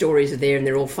showbiz stories are there and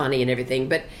they're all funny and everything,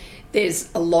 but there's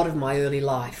a lot of my early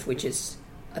life which is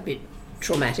a bit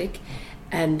traumatic,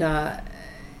 and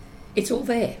it's all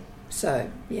there. So,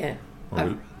 yeah,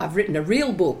 I've written a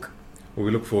real book. Well,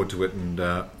 we look forward to it, and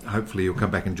hopefully you'll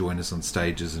come back and join us on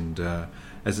stages, and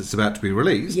as it's about to be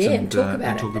released, and talk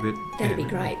about talk it. A bit. That'd be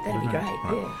great. That'd be great.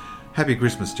 Right. Yeah. Happy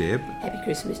Christmas, Jeb. Happy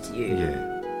Christmas to you.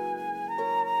 Yeah.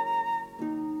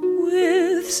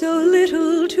 With so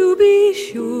little to be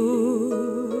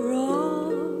sure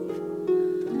of,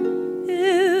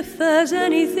 if there's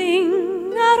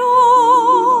anything at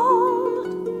all,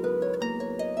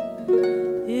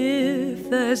 if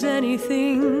there's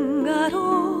anything at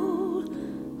all,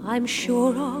 I'm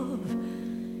sure of,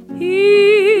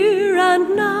 here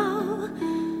and now,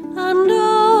 and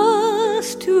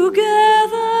us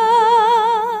together,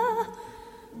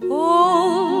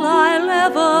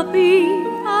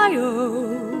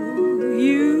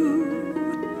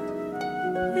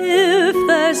 if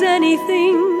there's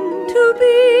anything to be.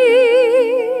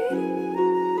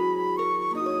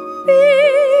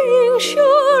 Being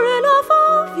sure enough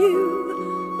of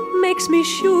you makes me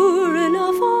sure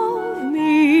enough of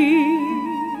me.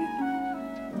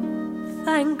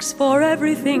 Thanks for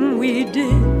everything we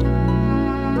did,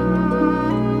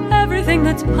 everything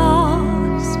that's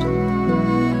past,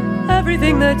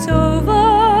 everything that's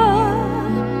over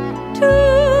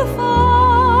too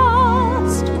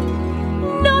fast.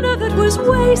 None of it was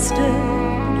wasted,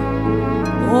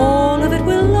 all of it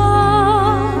will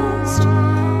last.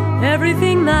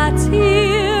 Everything that's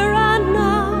here and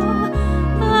now,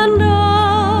 and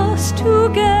us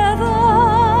together.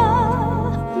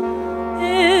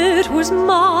 It was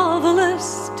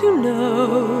marvelous to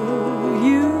know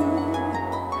you,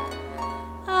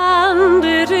 and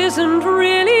it isn't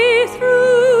really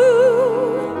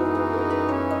through.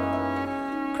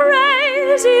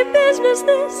 Crazy business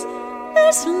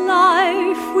this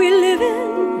life we live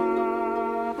in.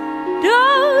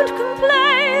 Don't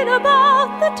complain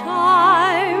about the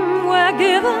time we're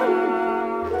given,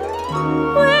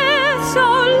 with so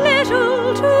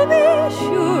little to be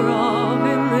sure of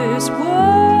in this world.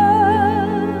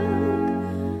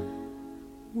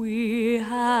 We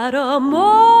had a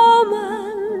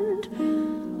moment,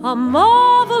 a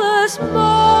marvelous moment.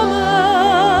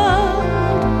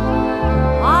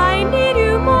 I need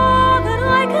you more than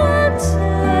I can say.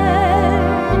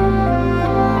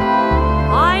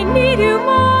 I need you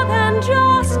more than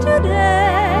just today.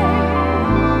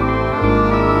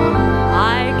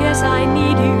 I guess I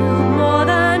need you more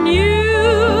than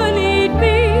you need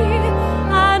me,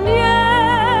 and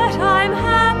yet I'm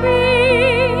happy.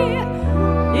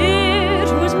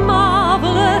 It was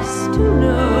marvelous to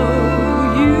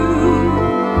know you,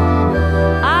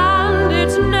 and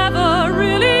it's never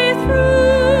really through.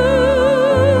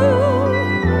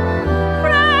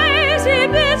 Crazy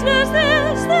business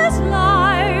this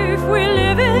life we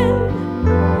live in.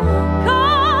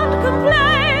 Can't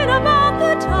complain about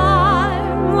the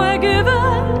time we're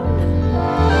given,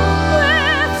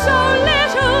 with so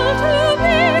little to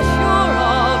be sure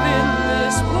of in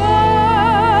this world.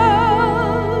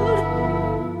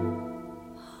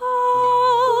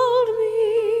 Hold me,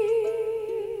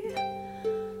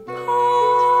 hold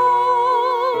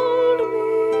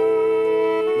me.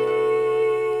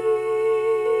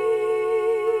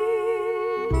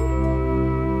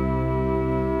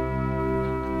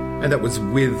 And that was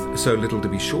With So Little to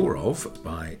Be Sure Of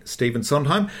by Stephen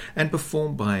Sondheim and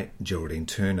performed by Geraldine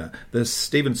Turner. The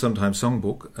Stephen Sondheim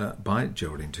songbook by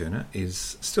Geraldine Turner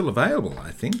is still available, I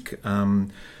think,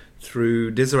 through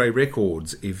Desiree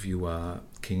Records if you are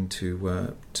keen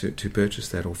to purchase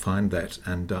that or find that,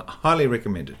 and highly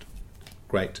recommended.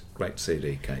 Great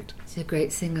CD, Kate. She's a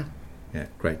great singer. Yeah,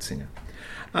 great singer.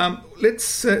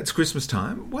 It's Christmas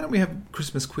time. Why don't we have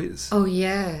Christmas quiz? Oh,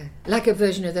 yeah. Like a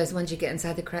version of those ones you get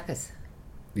inside the crackers.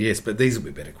 Yes, but these will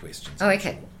be better questions. Oh,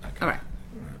 okay. All right.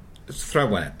 Just throw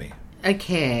one at me.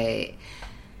 Okay.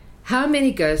 How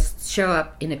many ghosts show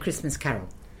up in A Christmas Carol?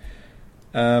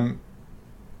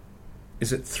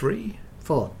 Is it 3?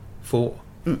 4. 4.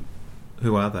 Mm.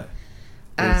 Who are they?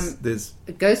 There's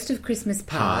the Ghost of Christmas Past,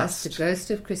 Past, the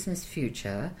Ghost of Christmas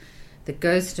Future, the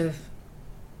Ghost of...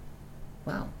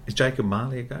 Wow. Is Jacob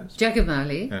Marley a ghost? Jacob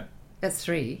Marley. Yeah. That's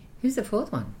 3. Who's the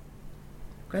 4th one?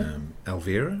 Great.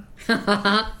 Elvira?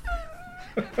 I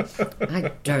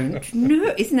don't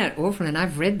know. Isn't that awful? And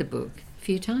I've read the book a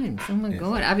few times. Oh, my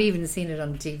God. I've even seen it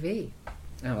on TV.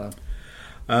 Oh, well.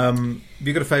 Have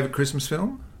you got a favourite Christmas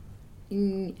film?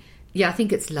 Yeah, I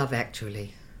think it's Love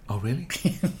Actually. Oh, really?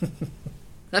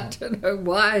 I don't know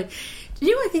why. Do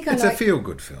you know, I think it's a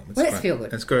feel-good film. It's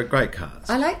feel-good. It's got great cards.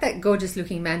 I like that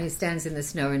gorgeous-looking man who stands in the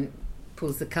snow and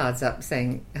pulls the cards up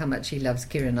saying how much he loves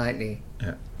Keira Knightley.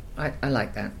 Yeah. I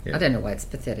like that. Yeah. I don't know why it's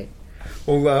pathetic.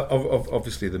 Well,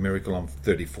 obviously, The Miracle on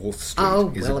 34th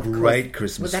Street is a great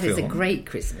Christmas film. Well, that is a great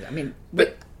Christmas. I mean,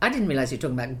 but I didn't realise you were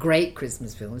talking about great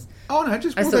Christmas films. Oh, no,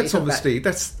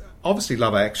 that's obviously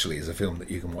Love Actually is a film that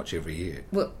you can watch every year.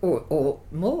 Well, or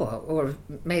more, or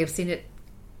may have seen it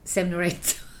 7 or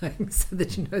 8 times so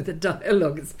that you know the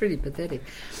dialogue. It's pretty pathetic.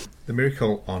 The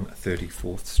Miracle on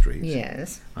 34th Street.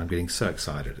 Yes. I'm getting so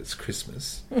excited. It's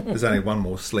Christmas. There's only one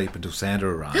more sleep until Santa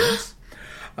arrives.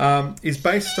 Is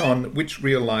based on which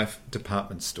real-life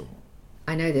department store?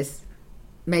 I know this.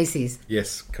 Macy's.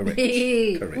 Yes, correct.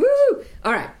 Correct. Woo!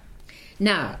 All right.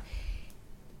 Now,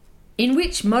 in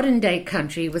which modern-day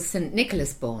country was St.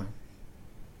 Nicholas born?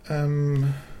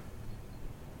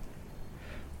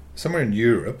 Somewhere in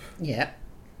Europe. Yeah.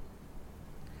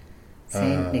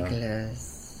 St.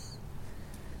 Nicholas.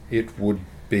 It would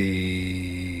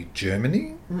be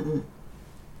Germany?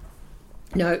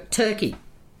 No, Turkey.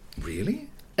 Really?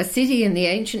 A city in the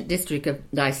ancient district of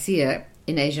Nicaea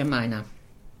in Asia Minor.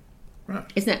 Right.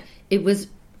 Isn't it? It was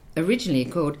originally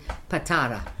called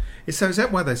Patara. So is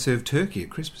that why they serve turkey at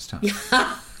Christmas time?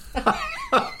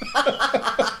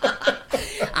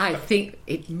 I think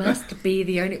it must be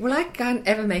the only... Well, I can't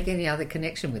ever make any other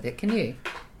connection with it, can you?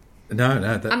 No,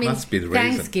 that must be the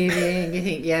reason. Thanksgiving, you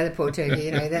think, yeah, the poor turkey,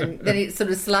 then it sort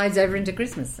of slides over into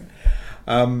Christmas.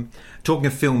 Talking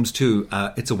of films too,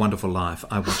 It's a Wonderful Life.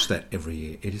 I watch that every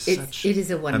year. It is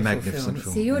a wonderful magnificent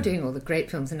film. See, you're doing all the great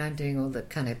films and I'm doing all the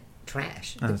kind of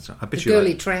trash. Oh, that's right. I bet the you girly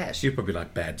like, trash. You probably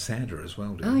like Bad Santa as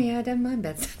well, do you? Oh, yeah, I don't mind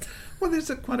Bad Santa. Well,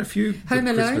 there's quite a few Home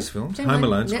good Alone? Christmas films. Don't Home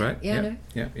mind. Alone's Yeah, great. yeah, I know.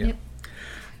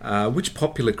 Yeah. Which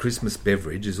popular Christmas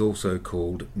beverage is also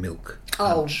called milk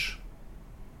punch?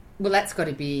 Well, that's got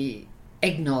to be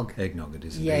eggnog. Eggnog it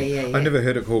is. Yeah. I've never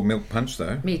heard it called milk punch,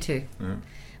 though. Me too. Yeah.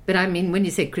 But I mean, when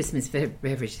you say Christmas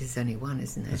beverage, there's only one,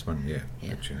 isn't there? There's one, yeah.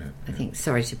 I think,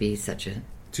 sorry to be such a...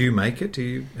 Do you make it? Do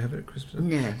you have it at Christmas?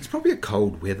 No. It's probably a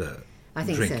cold weather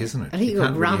drink, so. isn't it? I think you you've got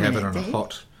can't really rum have in it on it, a do you?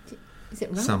 hot Is it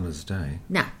rum? summer's day.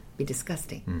 No, be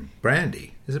disgusting.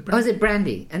 Brandy. Is it Oh, brandy? is it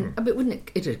brandy? And but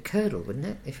wouldn't it'd curdle, wouldn't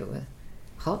it, if it were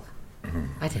hot?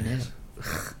 I don't know.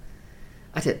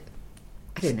 I don't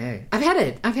know. I've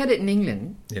had it in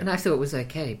England, and I thought it was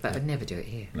okay, but I'd never do it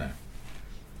here. No.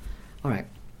 All right.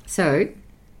 So,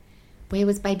 where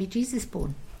was baby Jesus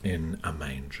born? In a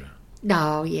manger.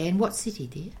 No, yeah. In what city,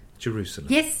 dear? Jerusalem.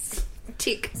 Yes.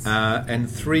 Tick. And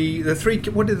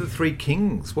what are the three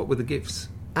kings? What were the gifts?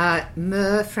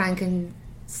 Myrrh,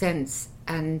 frankincense,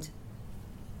 and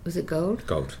was it gold?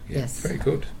 Gold. Yeah. Yes. Very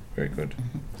good. Very good.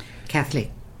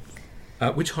 Catholic.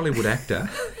 Which Hollywood actor?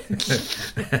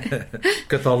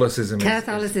 Catholicism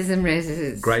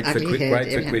is great for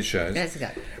quiz shows. Let's go.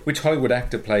 Which Hollywood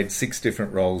actor played 6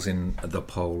 different roles in The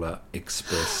Polar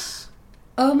Express?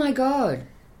 Oh my God,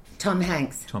 Tom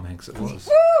Hanks. Tom Hanks it was.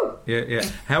 Woo! Yeah.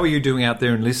 How are you doing out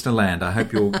there in listener land? I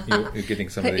hope you're getting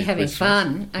some of these having questions.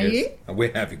 fun, are Yes. you?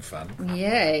 We're having fun.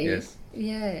 Yay. Yes.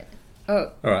 Yeah.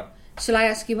 Oh. All right. Shall I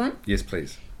ask you one? Yes,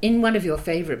 please. In one of your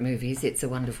favourite movies, It's a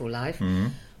Wonderful Life,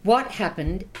 what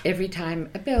happened every time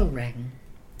a bell rang?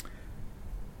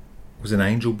 Was an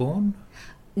angel born?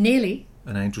 Nearly.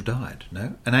 An angel died?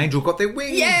 No? An angel got their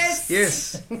wings? Yes!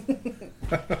 Yes.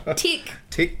 Tick.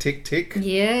 Tick, tick, tick.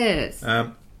 Yes.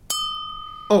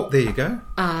 Oh, there you go.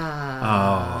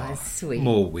 Sweet.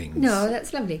 More wings. No,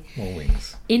 that's lovely. More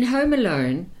wings. In Home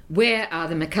Alone, where are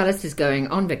the McAllisters going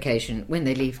on vacation when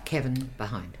they leave Kevin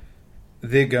behind?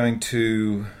 They're going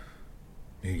to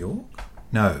New York?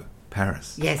 No,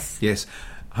 Paris. Yes. Yes.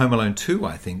 Home Alone 2,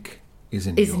 I think, is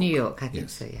in New York. New York, I think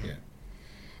so, yeah.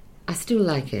 I still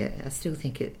like it. I still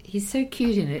think it. He's so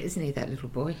cute in it, isn't he, that little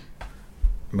boy?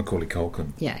 Macaulay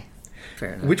Culkin. Yeah,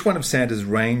 fair enough. Which one of Santa's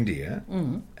reindeer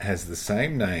has the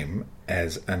same name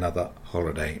as another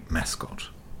holiday mascot?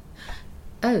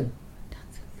 Oh.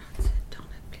 Dancer, Prancer,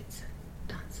 Donner, Blitzer,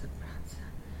 Dancer,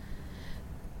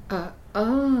 Prancer.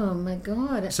 Oh, my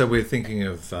God. So we're thinking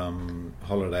of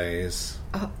holidays.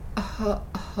 A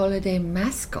holiday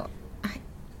mascot.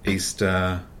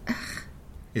 Easter.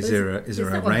 Is there a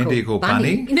one reindeer called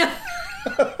Bunny? No.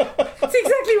 That's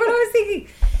exactly what I was thinking.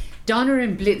 Donner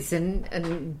and Blitzen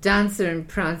and Dancer and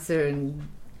Prancer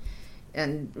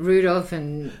and Rudolph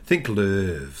and... Think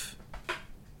Lurv.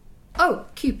 Oh,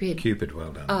 Cupid. Cupid,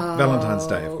 well done. Oh, Valentine's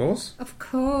Day, of course. Of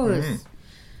course.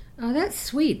 Oh, that's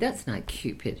sweet. That's like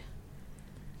Cupid.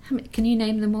 How many, can you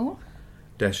name them all?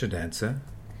 Dasher, Dancer,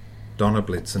 Donner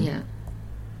Blitzen, Yeah.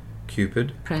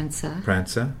 Cupid, Prancer.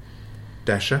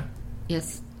 Dasher,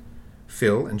 Yes.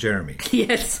 Phil and Jeremy.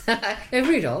 Yes.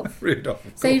 Rudolph. Rudolph.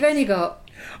 So you've only got...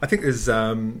 I think there's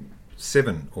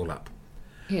 7 all up.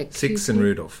 Yeah, 6 and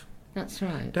Rudolph. That's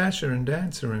right. Dasher and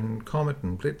Dancer and Comet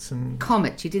and Blitz and...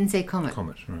 Comet. You didn't say Comet.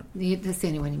 Comet, right. That's the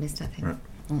only one you missed, I think. Right.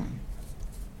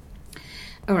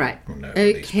 All right. Well, no,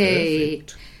 okay.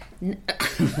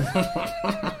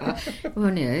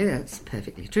 Well, no, that's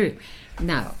perfectly true.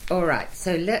 Now, all right.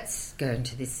 So let's go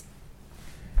into this.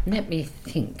 Let me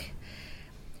think.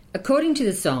 According to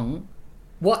the song,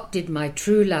 what did my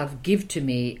true love give to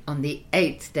me on the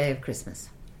 8th day of Christmas?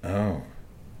 Oh.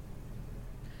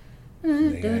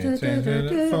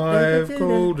 5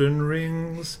 golden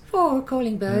rings. 4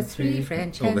 calling birds, 3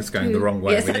 French hens. Oh, that's going the wrong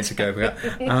way. Yes, we need to go back.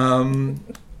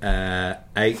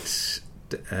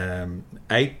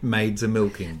 8 maids a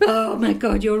milking. Oh, my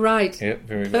God, you're right. Yep,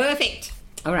 very good. Perfect.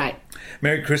 All right.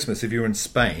 Merry Christmas. If you were in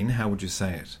Spain, how would you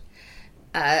say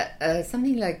it?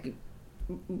 Something like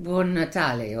Buon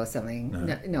Natale or something.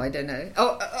 No, I don't know.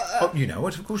 Oh, you know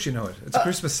it. Of course you know it. It's a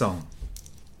Christmas song.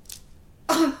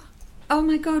 Oh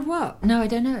my God, what? No, I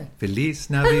don't know. Feliz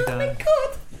Navidad. Oh my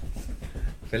God.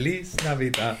 Feliz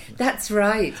Navidad. That's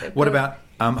right. What about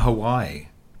Hawaii?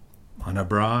 On a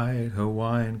bright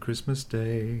Hawaiian Christmas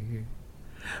day.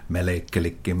 Mele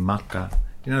Kalikimaka.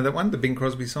 You know that one, the Bing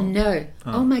Crosby song? No.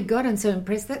 Oh my God, I'm so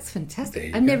impressed. That's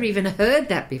fantastic. I've never even heard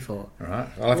that before. All right.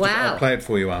 I'll play it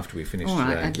for you after we finish all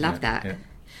right, today. I'd love that. Yeah.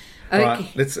 Okay.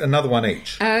 Right, let's another one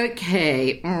each.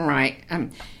 Okay, all right.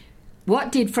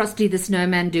 What did Frosty the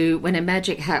Snowman do when a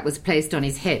magic hat was placed on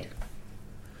his head?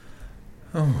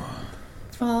 Oh.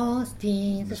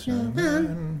 Frosty the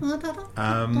Snowman.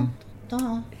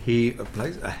 He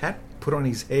placed a hat put on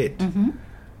his head. Mm-hmm.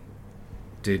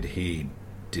 Did he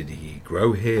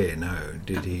grow hair? No.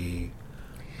 Did he?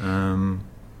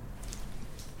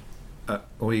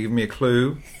 Or you give me a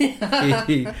clue.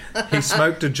 he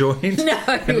smoked a joint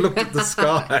and looked at the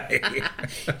sky.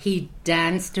 He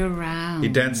danced around. He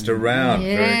danced around.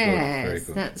 Yes, Very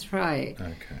good. That's right.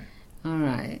 Okay. All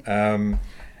right.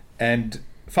 And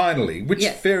finally, which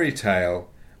fairy tale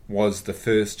was the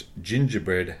first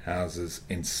gingerbread houses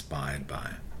inspired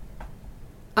by?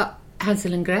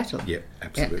 Hansel and Gretel. Yep,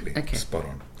 absolutely. Yeah, okay. Spot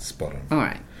on. All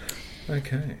right.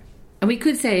 Okay. And we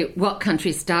could say what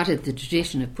country started the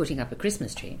tradition of putting up a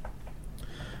Christmas tree?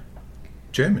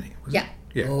 Germany, wasn't it?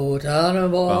 Yeah. Oh,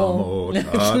 Tannenbaum.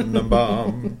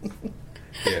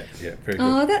 Yeah, very good.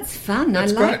 Oh, that's fun.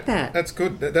 That's I like great. that. That's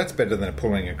good. That's better than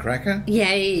pulling a cracker.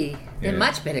 Yay. They're Yeah.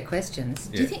 much better questions.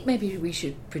 Do you think maybe we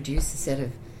should produce a set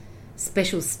of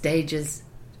special stages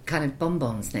kind of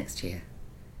bonbons next year?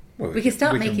 Well, we can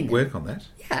start we making can them. work on that.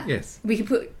 Yeah. Yes. We can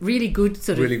put really good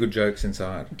Really good jokes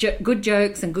inside. good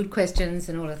jokes and good questions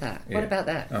and all of that. Yeah. What about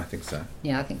that? I think so.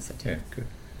 Yeah, I think so too. Yeah, good.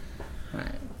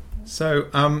 Right. So,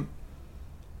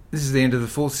 this is the end of the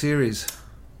 4th series.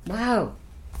 Wow.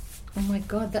 Oh my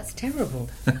God, that's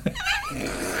terrible.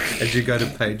 As you go to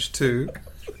page 2.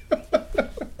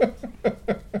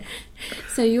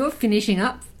 So you're finishing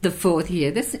up the 4th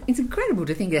year. It's incredible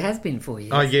to think it has been 4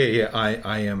 years. Oh, yeah.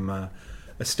 I am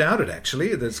astounded,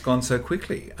 actually, that it's gone so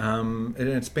quickly. And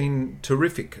it's been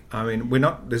terrific. I mean,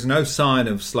 there's no sign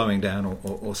of slowing down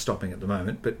or stopping at the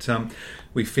moment, but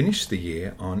we finished the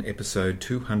year on episode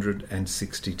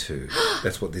 262.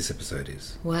 That's what this episode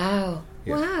is. Wow.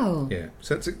 Yeah. Wow. Yeah.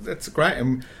 So that's great.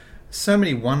 And so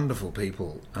many wonderful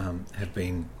people have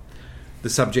been the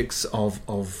subjects of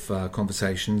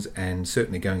conversations, and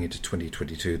certainly going into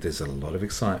 2022, there's a lot of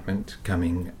excitement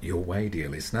coming your way, dear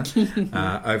listener,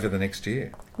 over the next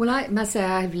year. Well, I must say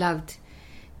I've loved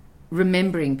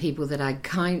remembering people that I'd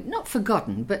not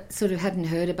forgotten, but sort of hadn't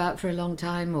heard about for a long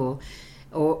time,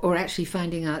 or actually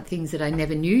finding out things that I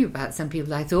never knew about. Some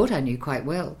people I thought I knew quite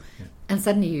well, and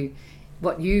suddenly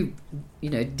what you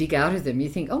dig out of them, you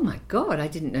think, oh my God, I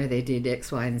didn't know they did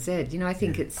X, Y, and Z. I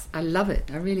think I love it.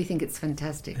 I really think it's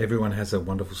fantastic. Everyone has a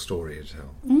wonderful story to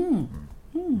tell.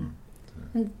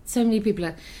 And so many people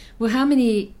are. Well, how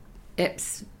many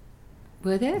EPs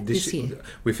were there this year?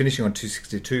 We're finishing on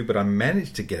 262, but I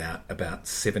managed to get out about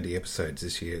 70 episodes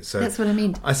this year. So that's what I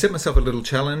mean. I set myself a little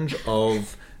challenge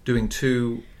of doing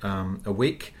 2 a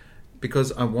week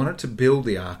because I wanted to build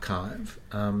the archive.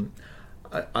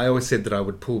 I always said that I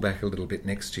would pull back a little bit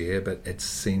next year, but it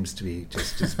seems to be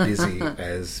just as busy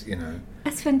as,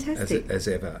 That's fantastic. as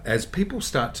ever. As people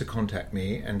start to contact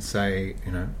me and say,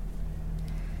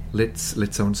 let's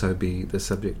so-and-so be the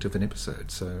subject of an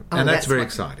episode. So, and that's very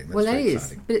exciting. That's that very is.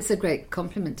 exciting. But it's a great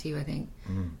compliment to you, I think.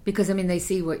 Because, they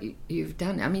see what you've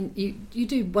done. I mean, you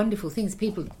do wonderful things.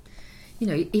 People,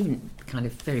 even kind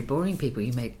of very boring people,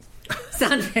 you make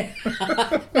sound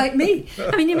better. Like me.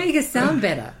 You make us sound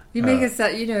better. You make us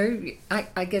sound,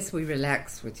 I guess we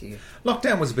relax with you.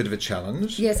 Lockdown was a bit of a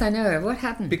challenge. Yes, I know. What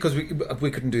happened? Because we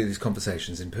couldn't do these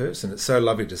conversations in person. It's so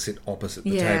lovely to sit opposite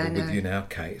the table with you now,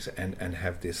 Kate, and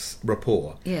have this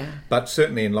rapport. Yeah. But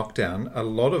certainly in lockdown, a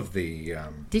lot of the...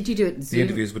 Did you do it Zoom? The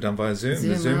interviews were done via Zoom.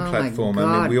 The Zoom platform. My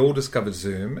God. We all discovered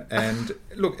Zoom. And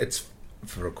look, it's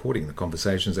for recording the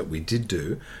conversations that we did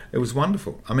do. It was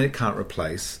wonderful. It can't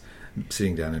replace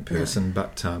sitting down in person,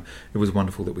 but it was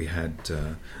wonderful that we had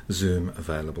Zoom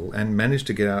available and managed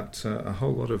to get out a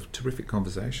whole lot of terrific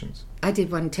conversations. I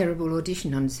did one terrible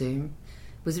audition on Zoom.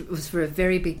 It was for a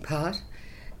very big part,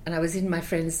 and I was in my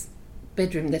friend's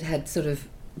bedroom that had sort of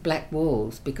black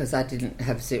walls because I didn't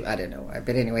have Zoom. I don't know why,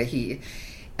 but anyway,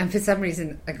 and for some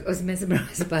reason I was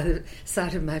mesmerised by the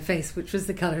sight of my face, which was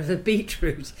the colour of a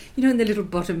beetroot, in the little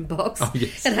bottom box. Oh,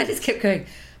 yes. And I just kept going,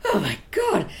 oh my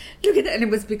God, look at that. And it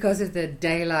was because of the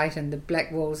daylight and the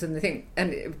black walls and the thing.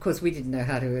 And of course, we didn't know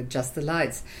how to adjust the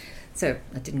lights. So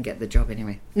I didn't get the job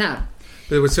anyway. Now,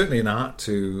 there was certainly an art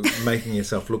to making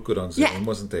yourself look good on Zoom,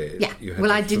 wasn't there? Yeah. You had Well,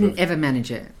 to I sort didn't of ever manage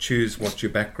it. choose what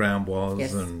your background was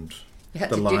Yes. and You had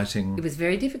the to lighting. it was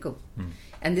very difficult.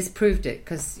 And this proved it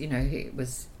because, you know, it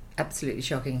was absolutely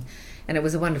shocking. And it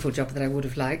was a wonderful job that I would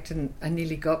have liked and I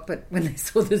nearly got, but when they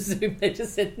saw the Zoom, they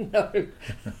just said no.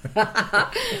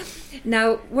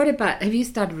 Now, what about, have you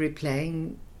started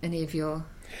replaying any of your...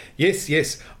 Yes.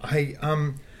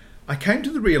 I came to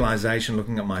the realisation,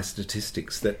 looking at my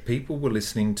statistics, that people were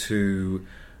listening to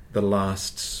the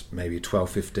last maybe 12,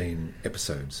 15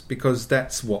 episodes because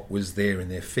that's what was there in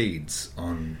their feeds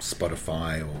on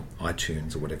Spotify or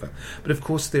iTunes or whatever. But of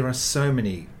course, there are so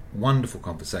many wonderful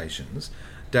conversations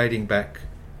dating back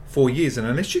 4 years, and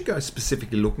unless you go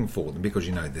specifically looking for them because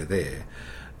you know they're there,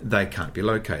 they can't be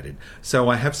located. So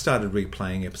I have started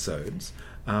replaying episodes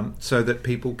so that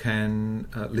people can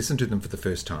listen to them for the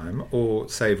first time or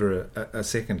savour a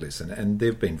second listen, and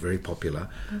they've been very popular.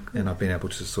 And I've been able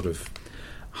to sort of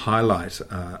highlight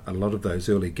a lot of those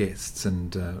early guests,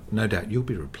 and no doubt you'll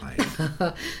be replayed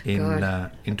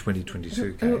in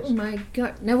 2022. Kate. Oh my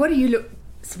God. Now, what do you look...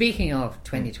 Speaking of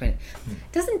 2020,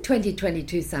 doesn't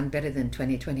 2022 sound better than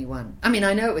 2021? I mean,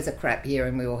 I know it was a crap year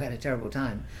and we all had a terrible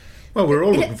time. Well, we're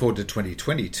all looking forward to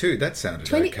 2022. That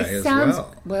sounded okay as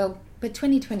well. Well, but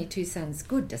 2022 sounds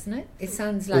good, doesn't it? It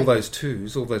sounds like... all those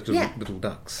twos, all those little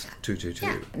ducks. 222.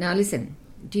 Yeah. Now, listen,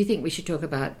 do you think we should talk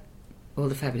about all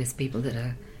the fabulous people that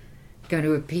are going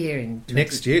to appear in...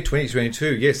 Next year,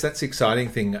 2022. Yes, that's the exciting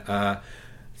thing.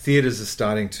 Theatres are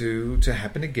starting to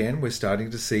happen again. We're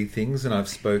starting to see things, and I've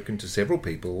spoken to several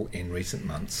people in recent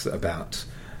months about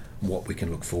what we can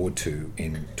look forward to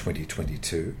in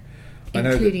 2022.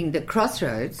 Including the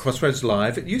Crossroads. Crossroads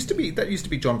Live. That used to be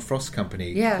John Frost's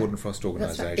company, Gordon Frost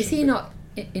Organisation. Right. Is he not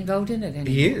involved in it anymore?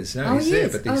 He is. No, he's there.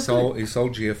 But he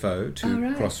sold GFO to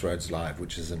right. Crossroads Live,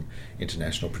 which is an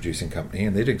international producing company,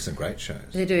 and they're doing some great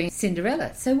shows. They're doing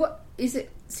Cinderella. So what is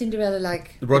it? Cinderella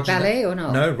like ballet or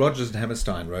not? No, Rodgers and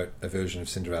Hammerstein wrote a version of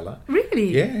Cinderella.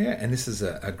 Really? Yeah. And this is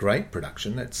a great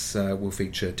production. That's will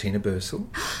feature Tina Bursell.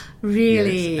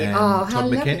 Really? Yes, and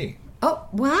Todd McKenney. Oh,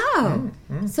 wow.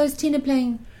 So is Tina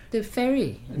playing the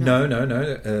fairy? No.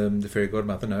 The fairy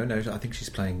godmother. No. I think she's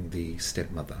playing the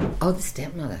stepmother. Oh, the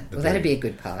stepmother. That'd be a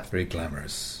good part. Very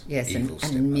glamorous. Yes, evil and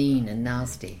stepmother. mean and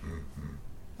nasty.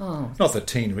 Oh, not that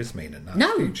Tina is mean and nasty.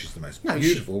 No, she's the most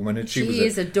beautiful woman. And she was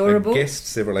is adorable. A guest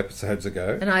several episodes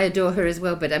ago, and I adore her as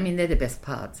well. But I mean, they're the best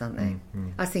parts, aren't they?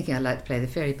 I was thinking I'd like to play the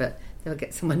fairy, but they'll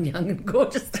get someone young and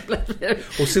gorgeous to play the fairy.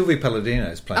 Well, Sylvie Palladino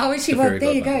is playing. Oh, is she? The Well, fairy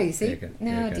there you godmother. go. You see? There you go.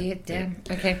 No, There you dear, go. damn.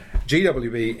 Okay.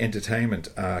 GWB Entertainment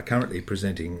are currently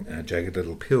presenting Jagged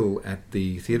Little Pill at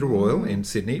the Theatre Royal in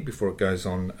Sydney before it goes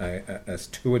on a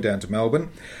tour down to Melbourne.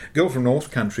 Girl from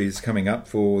North Country is coming up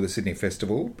for the Sydney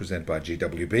Festival, presented by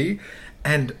GWB.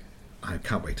 And I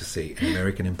can't wait to see An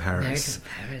American in Paris,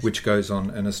 which goes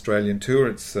on an Australian tour.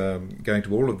 It's going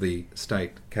to all of the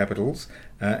state capitals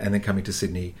and then coming to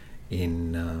Sydney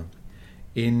in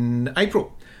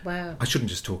April. Wow. I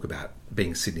shouldn't just talk about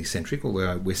being Sydney-centric,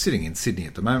 although we're sitting in Sydney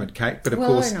at the moment, Kate. But of well,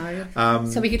 course... I know.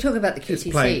 So we could talk about the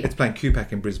QTC. It's playing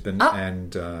QPAC in Brisbane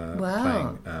and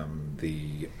wow. playing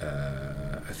the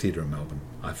theatre in Melbourne.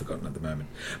 I've forgotten at the moment.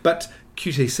 But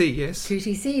QTC, yes.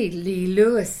 QTC, Lee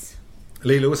Lewis.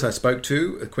 Lee Lewis I spoke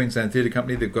to, a Queensland Theatre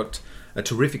Company. They've got a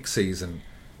terrific season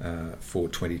for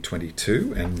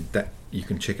 2022, and that you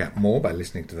can check out more by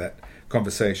listening to that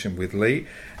conversation with Lee.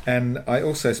 And I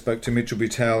also spoke to Mitchell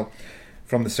Butel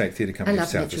from the State Theatre Company of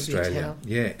South Australia.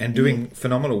 Yeah, and doing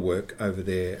phenomenal work over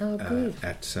there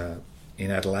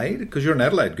in Adelaide, because you're an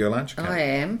Adelaide girl, aren't you, Kate? I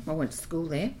am. I went to school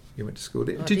there. You went to school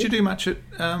there. Did you do much at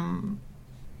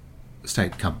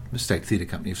State Theatre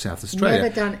Company of South Australia?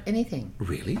 Never done anything.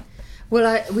 Really?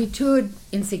 Well, we toured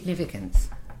Insignificance.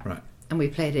 Right. And we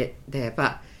played it there.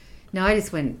 But no, I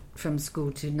just went from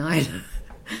school to NIDA.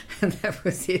 And that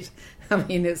was it. I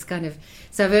mean, it's kind of...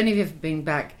 So I've only ever been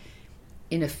back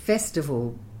in a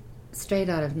festival straight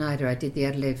out of NIDA. I did the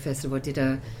Adelaide Festival. I did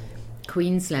a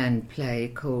Queensland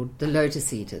play called The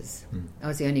Lotus Eaters. I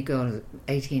was the only girl,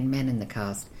 18 men in the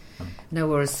cast. And I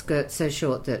wore a skirt so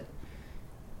short that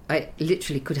I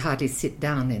literally could hardly sit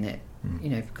down in it, you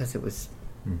know, because it was...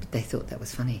 They thought that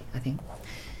was funny, I think.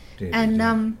 And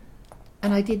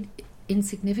I did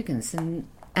Insignificance, and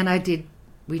I did...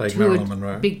 We played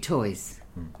toured Big Toys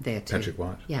there too. Patrick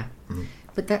White. Yeah.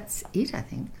 But that's it, I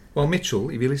think. Well, Mitchell,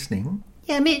 if you're listening...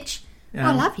 Yeah, Mitch,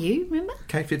 I love you, remember?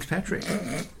 Kate Fitzpatrick.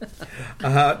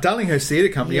 Darlinghurst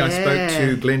Theatre Company, I spoke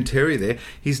to Glenn Terry there.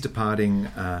 He's departing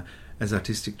as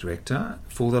artistic director.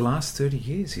 For the last 30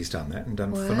 years he's done that and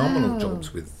done phenomenal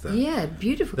jobs with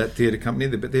beautiful. that theatre company.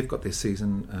 But they've got their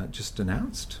season just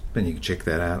announced. And you can check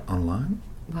that out online.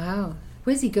 Wow.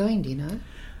 Where's he going, do you know?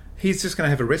 He's just going to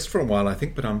have a rest for a while, I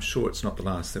think, but I'm sure it's not the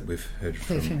last that we've heard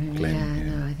from him. Glenn.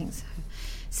 No, I think so.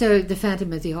 So, The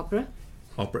Phantom of the Opera?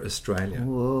 Opera Australia.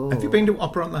 Whoa. Have you been to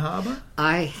Opera on the Harbour?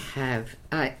 I have.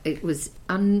 It was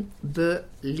unbelievable.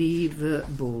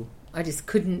 I just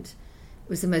couldn't. It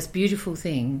was the most beautiful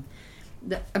thing.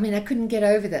 I couldn't get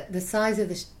over that. The size of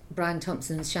the Brian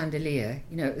Thompson's chandelier,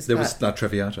 it was... There was La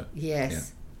Traviata. Yes.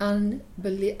 Yeah.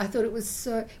 Unbelievable. I thought it was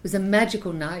a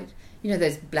magical night.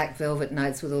 Those black velvet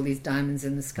nights with all these diamonds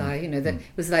in the sky, that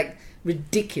was like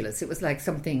ridiculous. It was like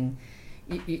something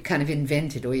you kind of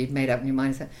invented or you'd made up in your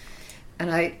mind.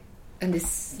 And this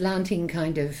slanting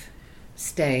kind of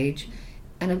stage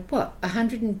and a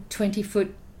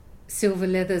 120-foot silver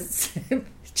leather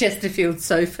Chesterfield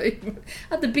sofa.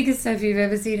 The biggest sofa you've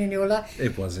ever seen in your life.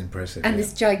 It was impressive. And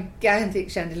this gigantic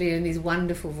chandelier and these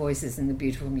wonderful voices and the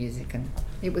beautiful music, and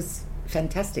it was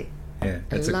fantastic. Yeah,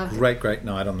 it's a great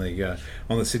night on the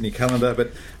Sydney calendar.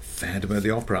 But Phantom of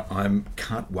the Opera, I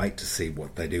can't wait to see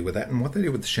what they do with that and what they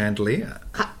do with the chandelier.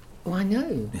 I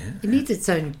know. Yeah. It needs its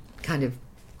own kind of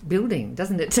building,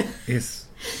 doesn't it? Yes.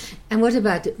 And what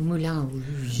about Moulin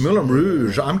Rouge? Moulin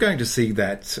Rouge. I'm going to see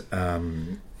that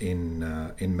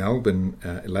in Melbourne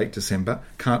late December.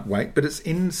 Can't wait. But it's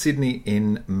in Sydney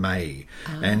in May.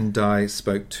 And I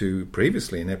spoke to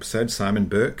previously in an episode Simon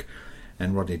Burke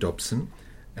and Rodney Dobson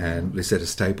and Lisetta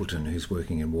Stapleton, who's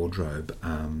working in wardrobe,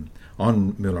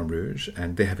 on Moulin Rouge,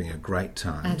 and they're having a great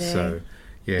time. Are they? So,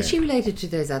 yeah. Is she related to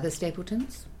those other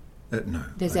Stapletons? No.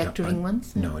 Those acting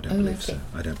ones? No, I don't believe so.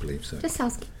 I don't believe so. Just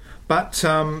asking. But,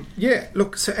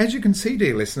 look, so as you can see,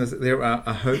 dear listeners, there are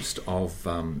a host of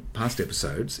past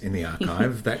episodes in the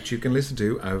archive that you can listen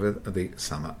to over the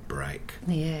summer break.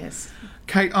 Yes.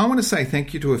 Kate, I want to say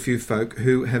thank you to a few folk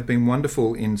who have been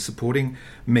wonderful in supporting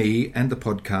me and the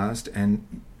podcast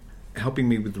and helping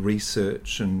me with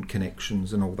research and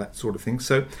connections and all that sort of thing.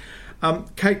 So,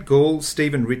 Kate Gall,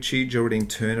 Stephen Ritchie, Geraldine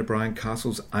Turner, Brian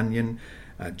Castles, Onion,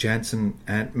 Jansen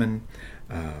Antman,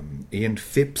 Ian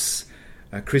Phipps,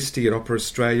 Christy at Opera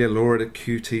Australia, Laura at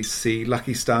QTC,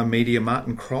 Lucky Star Media,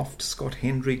 Martin Croft, Scott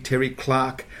Hendry, Terry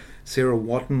Clark, Sarah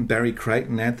Watton, Barry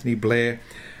Creighton, Anthony Blair,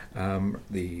 Rob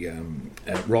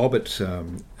at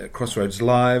Crossroads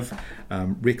Live,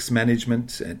 Rick's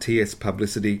Management, TS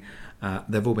Publicity.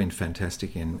 They've all been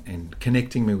fantastic in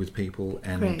connecting me with people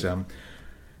and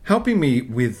helping me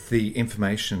with the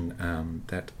information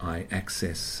that I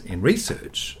access in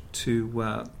research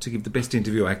to give the best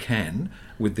interview I can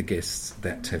with the guests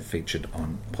that have featured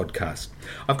on podcast.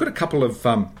 I've got a couple of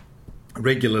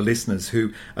regular listeners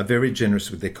who are very generous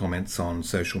with their comments on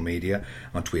social media,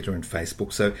 on Twitter and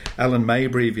Facebook. So Alan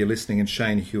Mabry, if you're listening, and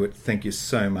Shane Hewitt, thank you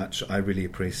so much. I really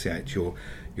appreciate your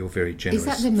very generous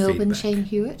feedback. Is that the Melbourne feedback. Shane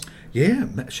Hewitt? Yeah.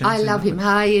 I love him.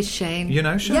 Hi, Shane. You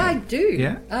know Shane? Yeah, I do.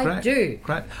 Yeah? I do.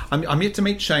 Great. I'm yet to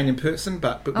meet Shane in person,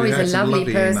 but we've he's had a some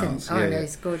lovely person. emails. Oh, no,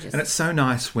 he's gorgeous. And it's so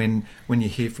nice when you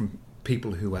hear from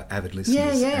people who are avid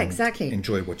listeners. Yeah, exactly.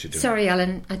 Enjoy what you're doing. Sorry,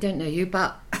 Alan, I don't know you,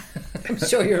 but I'm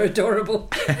sure you're adorable.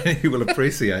 You will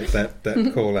appreciate that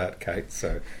call out, Kate.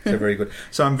 So very good.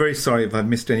 So I'm very sorry if I've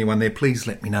missed anyone there. Please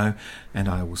let me know, and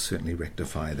I will certainly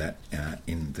rectify that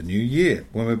in the new year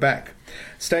when we're back.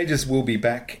 Stages will be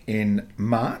back in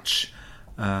March.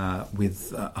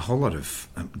 With a whole lot of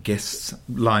guests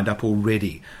lined up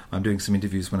already. I'm doing some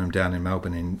interviews when I'm down in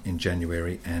Melbourne in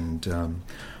January, and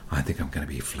I think I'm going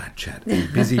to be a flat chat.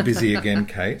 Busy again,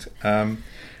 Kate.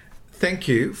 Thank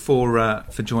you for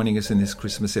joining us in this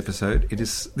Christmas episode.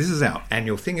 This is our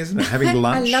annual thing, isn't it? Having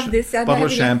lunch, I love this. Bottle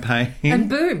of champagne, and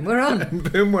boom, we're on.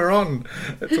 And boom, we're on.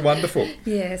 It's wonderful.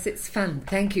 Yes, it's fun.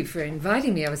 Thank you for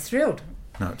inviting me. I was thrilled.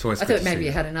 No, it's always. I good thought to maybe see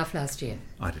you had enough last year.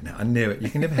 I don't know. I knew it. You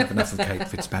can never have enough of Kate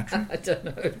Fitzpatrick. I don't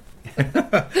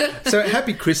know. So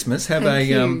happy Christmas. Have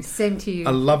Same to you.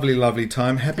 A lovely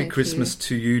time. Happy Thank Christmas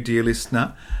to you, dear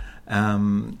listener.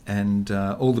 And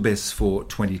all the best for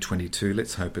 2022.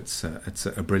 Let's hope it's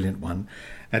a brilliant one.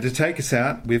 And to take us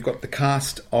out, we've got the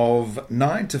cast of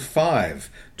 9 to 5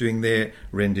 doing their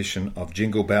rendition of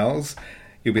Jingle Bells.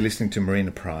 You'll be listening to Marina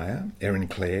Pryor, Erin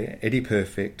Clare, Eddie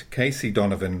Perfect, Casey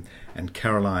Donovan and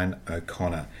Caroline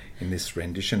O'Connor in this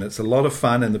rendition. It's a lot of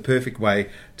fun and the perfect way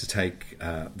to take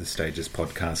the Stages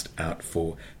podcast out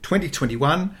for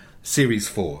 2021 Series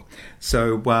 4.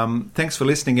 So thanks for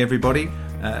listening, everybody.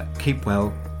 Keep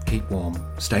well, keep warm,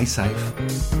 stay safe,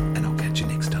 and I'll catch you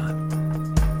next time.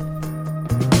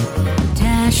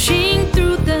 dashing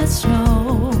through the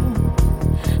snow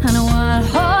on a wild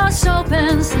horse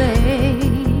open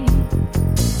sleigh.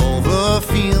 Over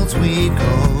fields we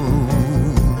go,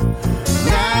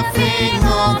 laughing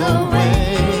all the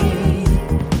way.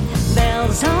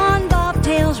 Bells on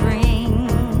bobtails ring,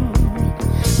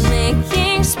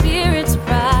 making spirits